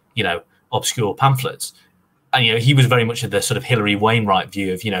for, obscure pamphlets. And, he was very much of the sort of Hillary Wainwright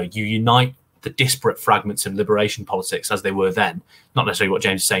view of, you unite the disparate fragments of liberation politics as they were then, not necessarily what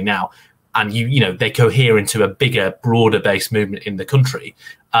James is saying now, and they cohere into a bigger, broader-based movement in the country,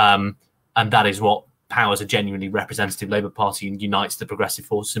 and that is what powers a genuinely representative Labour Party and unites the progressive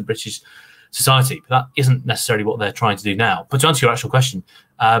forces in British society. But that isn't necessarily what they're trying to do now. But to answer your actual question,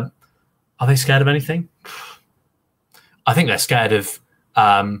 are they scared of anything? I think they're scared of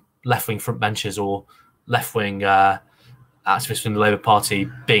left-wing frontbenchers or left-wing activists from the Labour Party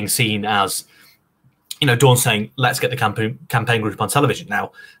being seen as, Dawn saying, let's get the campaign group on television.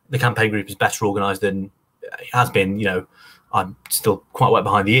 Now, the campaign group is better organised than it has been. I'm still quite wet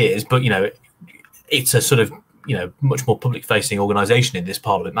behind the ears, but, it's a sort of, much more public-facing organisation in this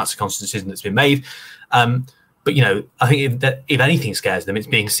parliament. That's a conscious decision that's been made. But, I think if anything scares them, it's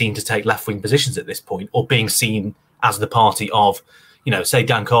being seen to take left-wing positions at this point, or being seen as the party of, say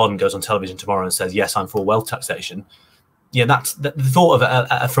Dan Carden goes on television tomorrow and says, yes, I'm for wealth taxation. Yeah, that's the thought of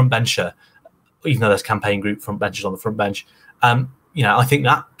a frontbencher, even though there's campaign group frontbenchers on the front bench, you know, I think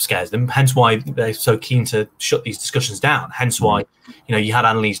that scares them. Hence why they're so keen to shut these discussions down. Hence why, you know, you had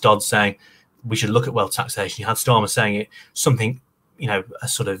Annalise Dodds saying we should look at wealth taxation. You had Starmer saying it something, you know, a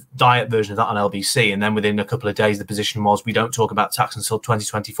sort of diet version of that on LBC, and then within a couple of days the position was we don't talk about tax until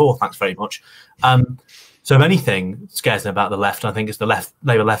 2024. Thanks very much. So if anything scares them about the left, I think it's the left,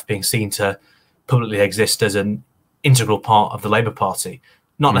 Labour left, being seen to publicly exist as an integral part of the Labour Party,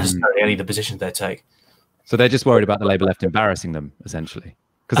 not necessarily any of the positions they take. So they're just worried about the Labour left embarrassing them, essentially,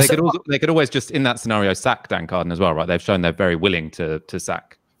 because they could always just, in that scenario, sack Dan Carden as well, right? They've shown they're very willing to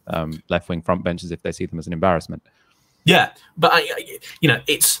sack left-wing frontbenchers if they see them as an embarrassment. Yeah, but you know,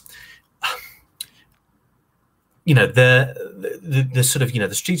 it's, you know, the sort of, you know,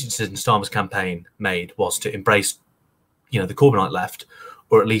 the strategic decision Starmer's campaign made was to embrace, you know, the Corbynite left,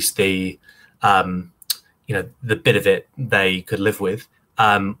 or at least the, you know, the bit of it they could live with,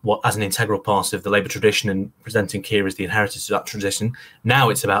 what as an integral part of the Labour tradition, and presenting Keir as the inheritors of that tradition. Now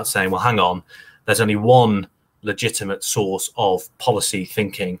it's about saying, well, hang on, there's only one legitimate source of policy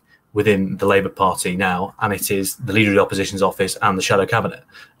thinking within the Labour Party now, and it is the Leader of the Opposition's office and the shadow cabinet.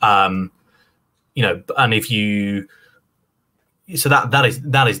 You know, and if you, so that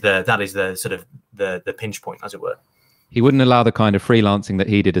is the sort of the pinch point, as it were. He wouldn't allow the kind of freelancing that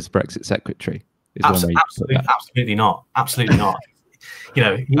he did as Brexit secretary. Absolutely not. Absolutely not. You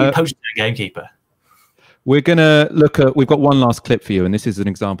know, he poached a gamekeeper. We're going to look at, we've got one last clip for you, and this is an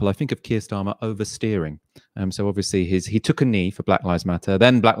example, I think, of Keir Starmer oversteering. So obviously he took a knee for Black Lives Matter.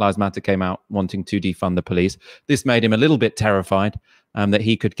 Then Black Lives Matter came out wanting to defund the police. This made him a little bit terrified that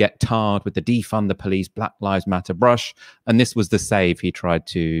he could get tarred with the defund the police, Black Lives Matter brush. And this was the save he tried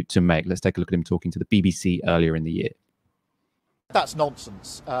to make. Let's take a look at him talking to the BBC earlier in the year. That's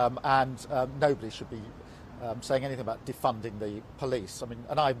nonsense, and nobody should be saying anything about defunding the police. I mean,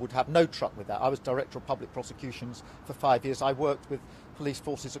 and I would have no truck with that. I was Director of Public Prosecutions for 5 years. I worked with police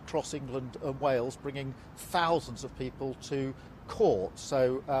forces across England and Wales, bringing thousands of people to court.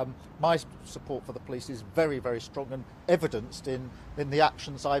 So my support for the police is very, very strong and evidenced in the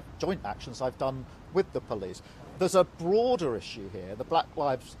joint actions I've done with the police. There's a broader issue here. The Black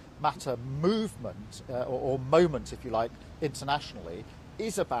Lives Matter movement, or moment, if you like, internationally,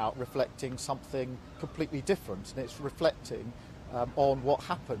 is about reflecting something completely different, and it's reflecting on what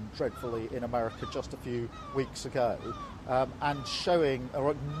happened dreadfully in America just a few weeks ago, and showing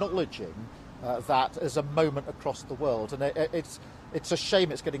or acknowledging that as a moment across the world. And it's a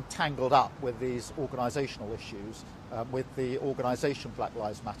shame it's getting tangled up with these organisational issues, with the organisation Black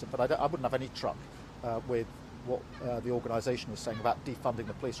Lives Matter, but I wouldn't have any truck with what the organisation was saying about defunding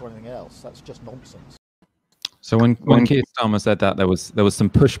the police or anything else. That's just nonsense. So when Keir Starmer said that, there was some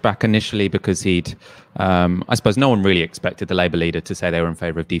pushback initially because he'd, I suppose no one really expected the Labour leader to say they were in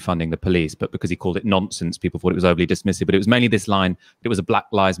favour of defunding the police, but because he called it nonsense, people thought it was overly dismissive. But it was mainly this line, it was a Black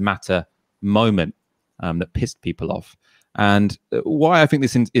Lives Matter moment that pissed people off. And why I think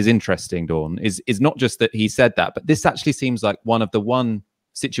this is interesting, Dawn, is not just that he said that, but this actually seems like one of the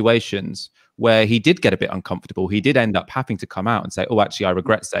situations where he did get a bit uncomfortable. He did end up having to come out and say, oh, actually, I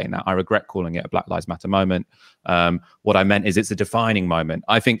regret saying that. I regret calling it a Black Lives Matter moment. What I meant is it's a defining moment.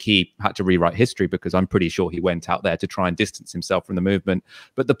 I think he had to rewrite history because I'm pretty sure he went out there to try and distance himself from the movement.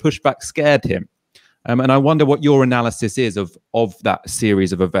 But the pushback scared him. And I wonder what your analysis is of that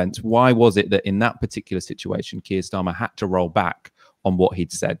series of events. Why was it that in that particular situation, Keir Starmer had to roll back on what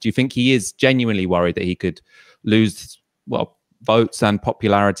he'd said? Do you think he is genuinely worried that he could lose, well, votes and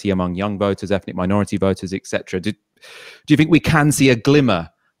popularity among young voters, ethnic minority voters, etc.? Do you think we can see a glimmer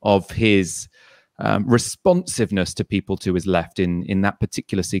of his responsiveness to people to his left in that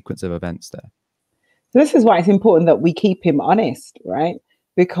particular sequence of events there? This is why it's important that we keep him honest, right?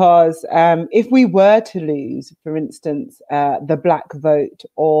 Because if we were to lose, for instance, the black vote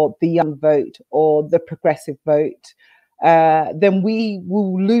or the young vote or the progressive vote, then we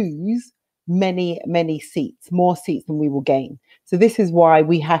will lose many seats, more seats than we will gain. So this is why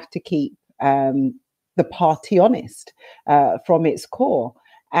we have to keep the party honest from its core.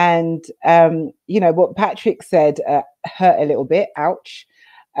 And, you know, what Patrick said hurt a little bit, ouch.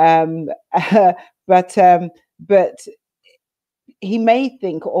 But he may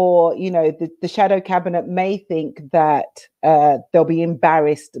think, or, you know, the shadow cabinet may think that they'll be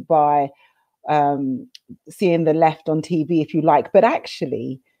embarrassed by seeing the left on TV, if you like. But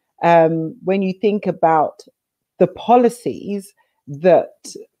actually, when you think about the policies that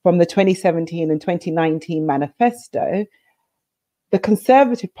from the 2017 and 2019 manifesto, the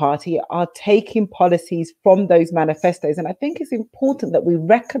Conservative Party are taking policies from those manifestos. And I think it's important that we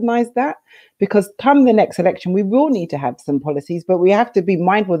recognize that, because come the next election, we will need to have some policies, but we have to be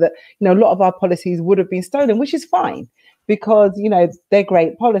mindful that, you know, a lot of our policies would have been stolen, which is fine, because, you know, they're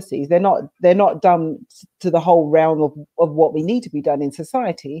great policies. They're not done to the whole realm of what we need to be done in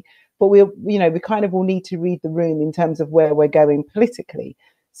society. But we kind of will need to read the room in terms of where we're going politically.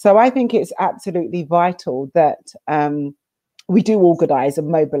 So I think it's absolutely vital that we do organise and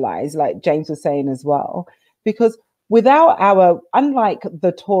mobilise, like James was saying as well, because without unlike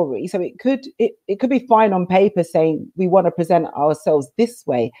the Tories, so it could be fine on paper saying we want to present ourselves this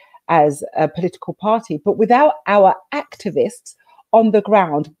way as a political party, but without our activists on the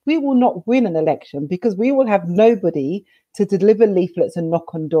ground, we will not win an election, because we will have nobody to deliver leaflets and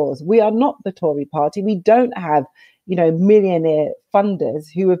knock on doors. We are not the Tory party. We don't have, you know, millionaire funders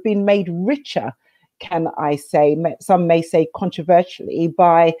who have been made richer, can I say, some may say controversially,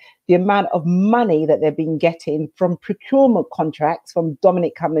 by the amount of money that they've been getting from procurement contracts from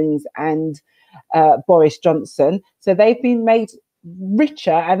Dominic Cummings and Boris Johnson. So they've been made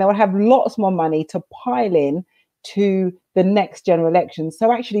richer, and they'll have lots more money to pile in to the next general election.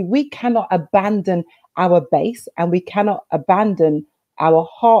 So actually, we cannot abandon our base, and we cannot abandon our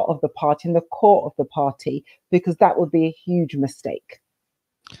heart of the party and the core of the party, because that would be a huge mistake.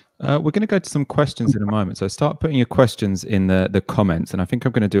 We're going to go to some questions in a moment. So start putting your questions in the comments, and I think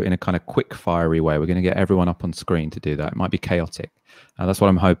I'm going to do it in a kind of quick fiery way. We're going to get everyone up on screen to do that. It might be chaotic. That's what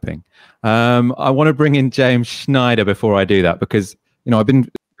I'm hoping. I want to bring in James Schneider before I do that, because, you know, I've been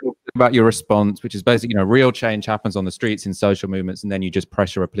talking about your response, which is basically, you know, real change happens on the streets in social movements, and then you just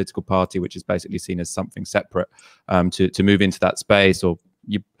pressure a political party, which is basically seen as something separate, to move into that space. Or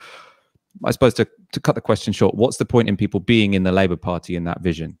you, I suppose, to cut the question short, what's the point in people being in the Labour Party in that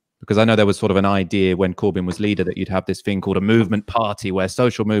vision? Because I know there was sort of an idea when Corbyn was leader that you'd have this thing called a movement party, where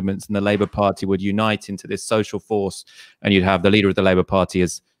social movements and the Labour Party would unite into this social force, and you'd have the leader of the Labour Party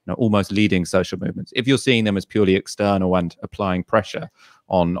as, you know, almost leading social movements. If you're seeing them as purely external and applying pressure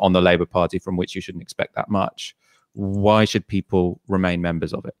on the Labour Party, from which you shouldn't expect that much, why should people remain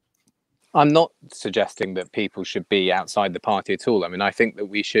members of it? I'm not suggesting that people should be outside the party at all. I mean, I think that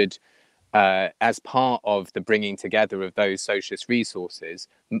we should, as part of the bringing together of those socialist resources,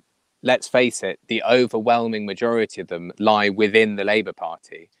 let's face it, the overwhelming majority of them lie within the Labour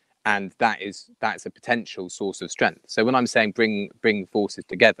Party, and that's a potential source of strength. So when I'm saying bring forces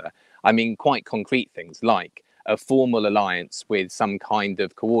together, I mean quite concrete things like a formal alliance with some kind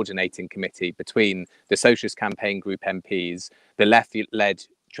of coordinating committee between the Socialist Campaign Group MPs, the left-led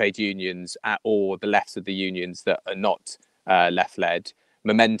trade unions, or the lefts of the unions that are not left-led,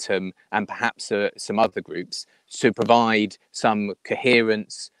 Momentum, and perhaps some other groups, to provide some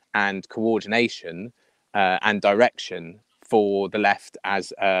coherence and coordination and direction for the left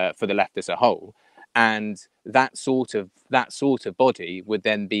as a whole. And that sort of body would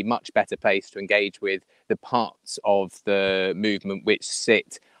then be much better placed to engage with the parts of the movement which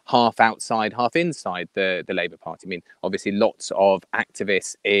sit half outside, half inside the Labour Party. I mean, obviously, lots of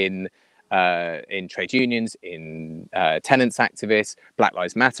activists in trade unions, in tenants activists, Black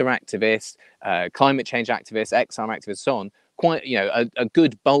Lives Matter activists, climate change activists, exile activists, so on. Quite, you know, a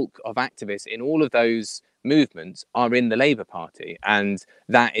good bulk of activists in all of those movements are in the Labour Party, and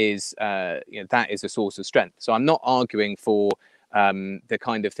that is that is a source of strength. So I'm not arguing for the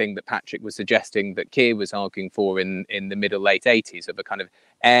kind of thing that Patrick was suggesting that Keir was arguing for in the late 80s, of a kind of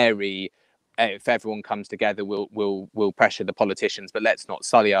airy, if everyone comes together, we'll pressure the politicians, but let's not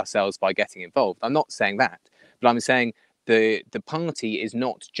sully ourselves by getting involved. I'm not saying that, but I'm saying the party is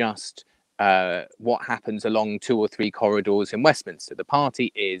not just what happens along 2 or 3 corridors in Westminster. The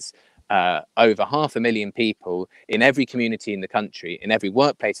party is over 500,000 people in every community in the country, in every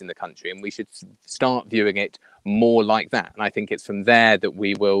workplace in the country, and we should start viewing it more like that. And I think it's from there that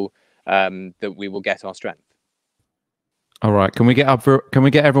we will get our strength. All right, can we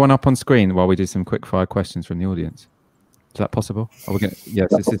get everyone up on screen while we do some quick fire questions from the audience? Is that possible? Are we going to, yes,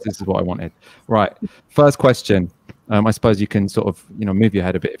 this is what I wanted. Right, first question. I suppose you can sort of, you know, move your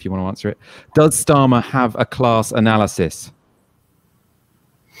head a bit if you want to answer it. Does Starmer have a class analysis?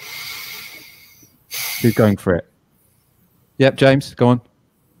 Who's going for it? Yep, James, go on.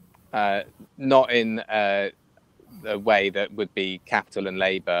 Not in a way that would be Capital and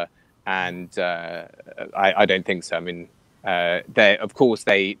Labour, and I don't think so. I mean, of course,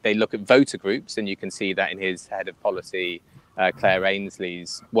 they look at voter groups, and you can see that in his head of policy, Claire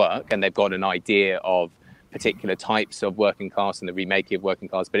Ainsley's work, and they've got an idea of particular types of working class and the remaking of working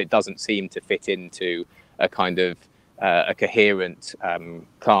class, but it doesn't seem to fit into a kind of a coherent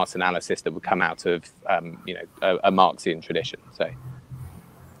class analysis that would come out of a Marxian tradition. So,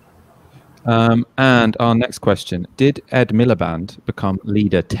 and our next question: did Ed Miliband become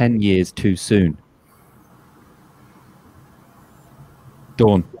leader 10 years too soon?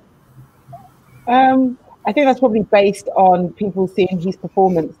 Dawn. I think that's probably based on people seeing his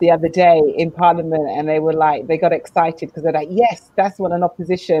performance the other day in Parliament, and they were like, they got excited because they're like, yes, that's what an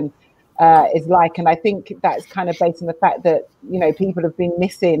opposition is like. And I think that's kind of based on the fact that, you know, people have been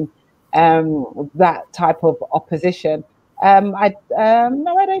missing that type of opposition. No, I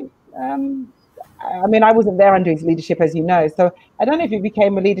don't. I mean, I wasn't there under his leadership, as you know, so I don't know if he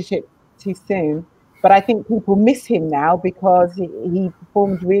became a leadership too soon. But I think people miss him now because he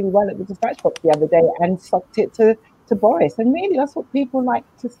performed really well at the dispatch box the other day and socked it to Boris. And really, that's what people like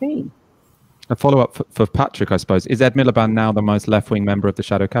to see. A follow-up for Patrick, I suppose. Is Ed Miliband now the most left-wing member of the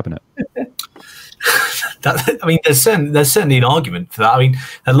shadow cabinet? I mean, there's certainly an argument for that. I mean,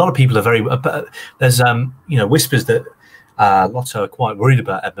 a lot of people are very... there's, you know, whispers that Lotto are quite worried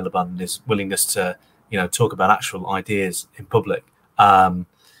about Ed Miliband and his willingness to, you know, talk about actual ideas in public.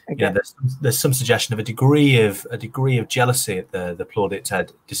 You know, there's some suggestion of a degree of jealousy at the plaudits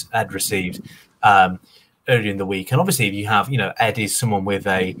Ed received earlier in the week. And obviously, if you have, you know, Ed is someone with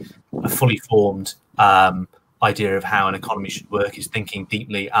a fully formed idea of how an economy should work, is thinking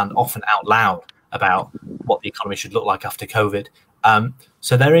deeply and often out loud about what the economy should look like after COVID.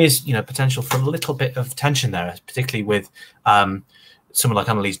 So there is, you know, potential for a little bit of tension there, particularly with someone like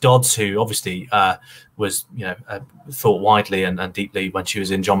Annalise Dodds, who obviously was, you know, thought widely and deeply when she was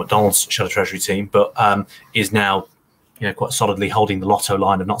in John McDonnell's Shadow Treasury team, but is now, you know, quite solidly holding the Lotto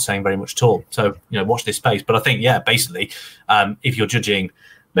line of not saying very much at all. So, you know, watch this space. But I think, yeah, basically, if you're judging,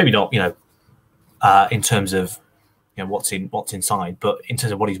 maybe not, you know, in terms of, you know, what's inside, but in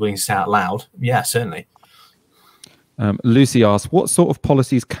terms of what he's willing to say out loud, yeah, certainly. Lucy asks, what sort of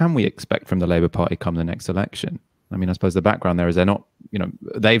policies can we expect from the Labour Party come the next election? I mean, I suppose the background there is they're not, you know,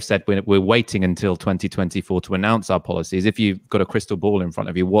 they've said we're waiting until 2024 to announce our policies. If you've got a crystal ball in front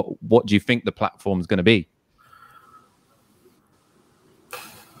of you, what do you think the platform's going to be?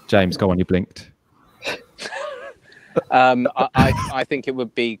 James, go on, you blinked. I think it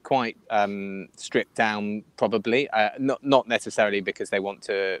would be quite stripped down, probably. Not necessarily because they want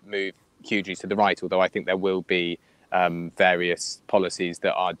to move hugely to the right, although I think there will be various policies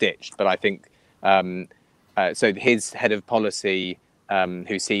that are ditched. But I think so his head of policy,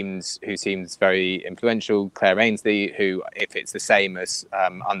 who seems very influential, Claire Ainsley, who, if it's the same as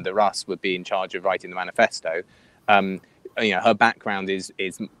under us, would be in charge of writing the manifesto. You know, her background is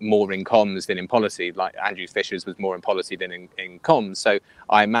more in comms than in policy. Like Andrew Fisher's was more in policy than in comms. So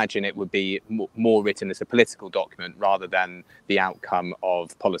I imagine it would be more written as a political document rather than the outcome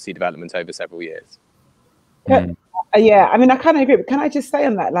of policy development over several years. Yeah, I mean, I kind of agree. But can I just say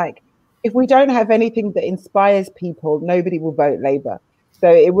on that, like, if we don't have anything that inspires people, nobody will vote Labour. So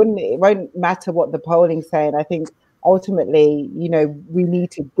it won't matter what the polling's saying. I think ultimately, you know, we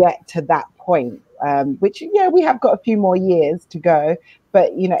need to get to that point, which, yeah, we have got a few more years to go.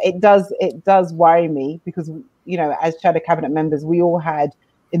 But, you know, it does worry me because, you know, as shadow cabinet members, we all had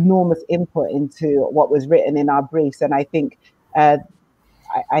enormous input into what was written in our briefs. And I think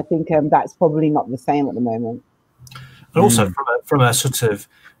that's probably not the same at the moment. And also from a sort of,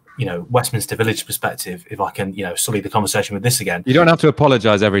 you know, Westminster Village perspective, if I can, you know, sully the conversation with this again. You don't have to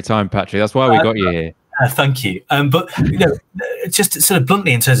apologise every time, Patrick. That's why we got you here. Thank you. But, you know, just sort of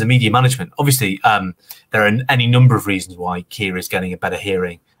bluntly in terms of media management, obviously there are any number of reasons why Keir is getting a better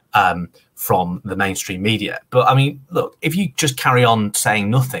hearing from the mainstream media. But, I mean, look, if you just carry on saying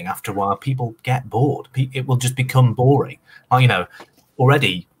nothing after a while, people get bored. It will just become boring. You know,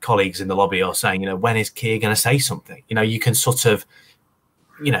 already colleagues in the lobby are saying, you know, when is Keir going to say something? You know, you can sort of,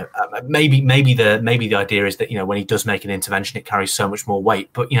 you know, maybe the idea is that, you know, when he does make an intervention, it carries so much more weight.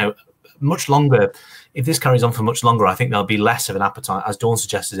 But, you know, much longer, if this carries on for much longer, I think there'll be less of an appetite. As Dawn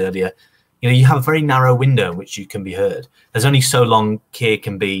suggested earlier, you know, you have a very narrow window in which you can be heard. There's only so long Keir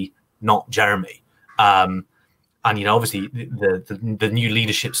can be not Jeremy. And, you know, obviously the new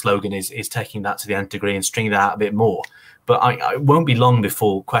leadership slogan is taking that to the nth degree and stringing that out a bit more. But it won't be long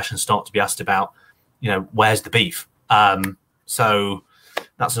before questions start to be asked about, you know, where's the beef? So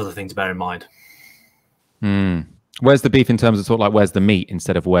that's another thing to bear in mind. Where's the beef in terms of sort of like where's the meat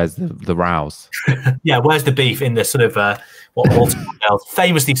instead of where's the rows? Yeah, where's the beef in the sort of what Walter Mondale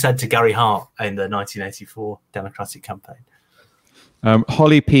famously said to Gary Hart in the 1984 Democratic campaign.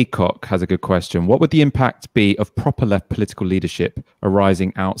 Holly Peacock has a good question. What would the impact be of proper left political leadership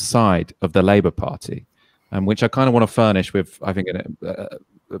arising outside of the Labour Party? Which I kind of want to furnish with, I think,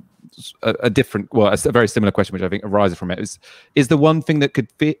 a different, well, a very similar question, which I think arises from it. Is the one thing that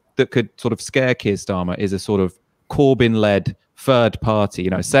could sort of scare Keir Starmer is a sort of Corbyn-led third party?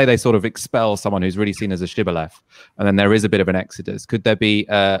 You know, say they sort of expel someone who's really seen as a shibboleth, and then there is a bit of an exodus. Could there be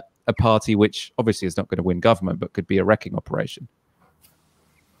a party which obviously is not going to win government, but could be a wrecking operation?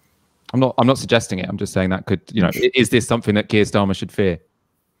 I'm not suggesting it. I'm just saying that could, you know, is this something that Keir Starmer should fear?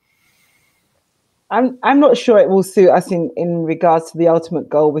 I'm not sure it will suit us in regards to the ultimate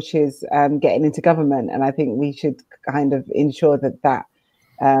goal, which is getting into government. And I think we should kind of ensure that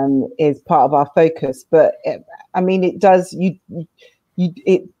is part of our focus. But I mean, it does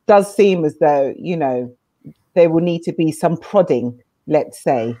seem as though, you know, there will need to be some prodding, let's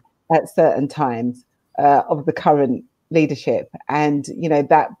say, at certain times of the current leadership, and you know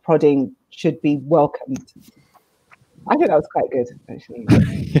that prodding should be welcomed. I think that was quite good, actually.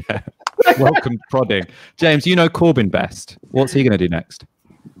 Yeah, welcome prodding. James, you know Corbyn best. What's he going to do next?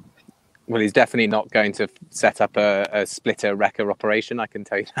 Well, he's definitely not going to set up a splitter wrecker operation. I can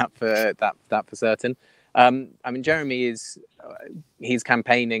tell you that for certain. I mean, Jeremy he's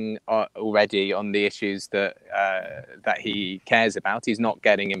campaigning already on the issues that he cares about. He's not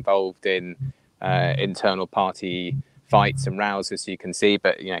getting involved in internal party fights and rows, as you can see,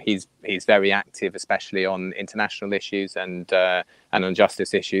 but you know he's very active, especially on international issues and on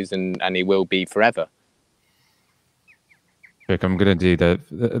justice issues, and he will be forever. Rick, I'm going to do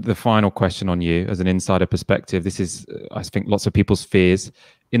the final question on you as an insider perspective. This is, I think, lots of people's fears.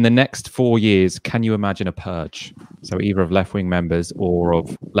 In the next 4 years, can you imagine a purge? So either of left-wing members or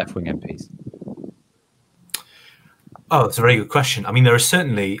of left-wing MPs? Oh, that's a very good question. I mean, there are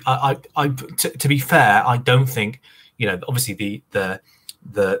certainly, to be fair, I don't think, you know, obviously the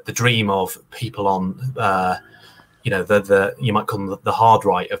dream of people on, you know, you might call them the hard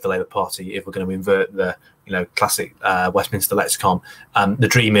right of the Labour Party, if we're going to invert the, you know, classic Westminster lexicon. The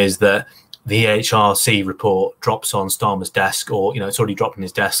dream is that the EHRC report drops on Starmer's desk, or, you know, it's already dropped on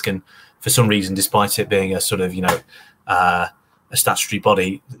his desk, and for some reason, despite it being a sort of, you know, a statutory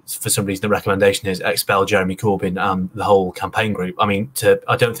body, for some reason the recommendation is expel Jeremy Corbyn and the whole campaign group. I mean,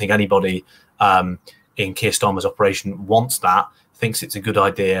 I don't think anybody in Keir Starmer's operation wants that, thinks it's a good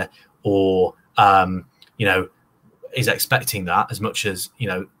idea, or you know, is expecting that, as much as, you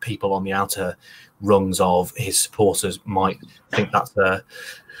know, people on the outer rungs of his supporters might think that's a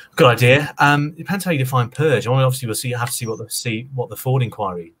good idea. It depends how you define purge. I mean, obviously we'll have to see what the Ford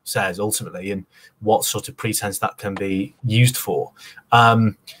inquiry says ultimately, and what sort of pretense that can be used for.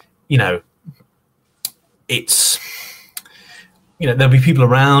 You know, it's, you know, there'll be people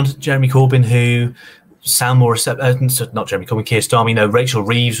around Jeremy Corbyn who sound more receptive. Not Jeremy Corbyn, Keir Starmer. You know, Rachel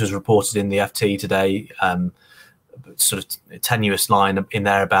Reeves was reported in the FT today. Sort of tenuous line in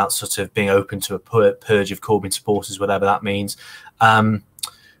there about sort of being open to a purge of Corbyn supporters, whatever that means.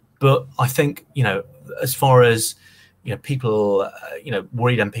 But I think, you know, as far as, you know, people, you know,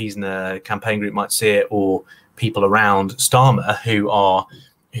 worried MPs in the campaign group might see it, or people around Starmer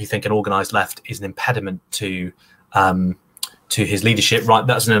who think an organised left is an impediment to his leadership, right?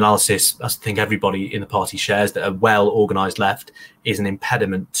 That's an analysis I think everybody in the party shares, that a well-organised left is an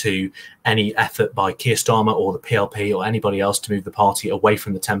impediment to any effort by Keir Starmer or the PLP or anybody else to move the party away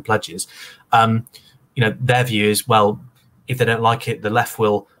from the 10 pledges. You know, their view is, well, if they don't like it, the left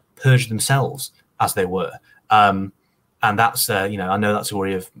will purge themselves, as they were. And that's, you know, I know that's a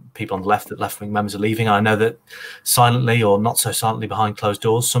worry of people on the left, that left-wing members are leaving. I know that silently, or not so silently behind closed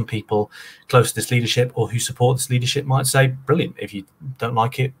doors, some people close to this leadership or who support this leadership might say, brilliant, if you don't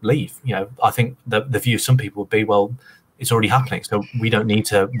like it, leave. You know, I think the view of some people would be, well, it's already happening, so we don't need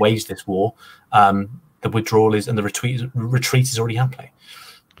to wage this war. The withdrawal is, and the retreat is already happening.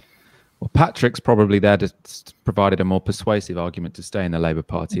 Well, Patrick's probably there to provided a more persuasive argument to stay in the Labour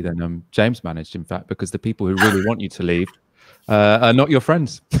Party than James managed, in fact, because the people who really want you to leave are not your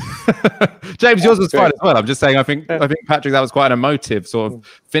friends. James, yours was fine as well. I'm just saying, I think Patrick, that was quite an emotive sort of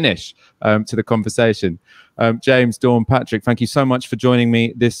finish to the conversation. James, Dawn, Patrick, thank you so much for joining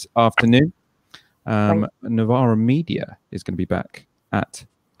me this afternoon. Novara Media is going to be back at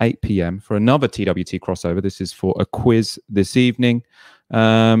 8 p.m. for another TWT crossover. This is for a quiz this evening.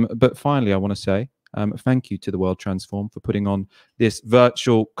 But finally, I want to say thank you to the World Transform for putting on this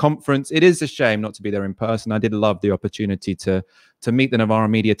virtual conference. It is a shame not to be there in person. I did love the opportunity to meet the Novara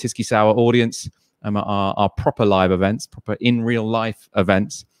Media Tysky Sour audience at our proper live events, proper in real life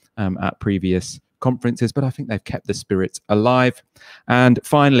events at previous conferences, but I think they've kept the spirit alive. And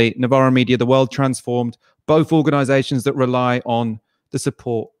finally, Novara Media, the World Transformed, both organizations that rely on the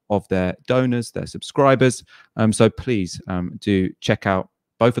support of their donors, their subscribers. So please do check out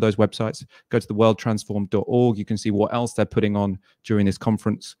both of those websites. Go to theworldtransformed.org. You can see what else they're putting on during this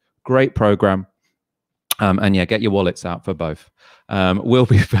conference. Great program. And yeah, get your wallets out for both. We'll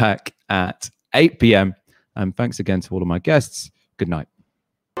be back at 8 p.m. Thanks again to all of my guests. Good night.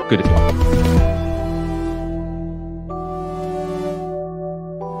 Good night.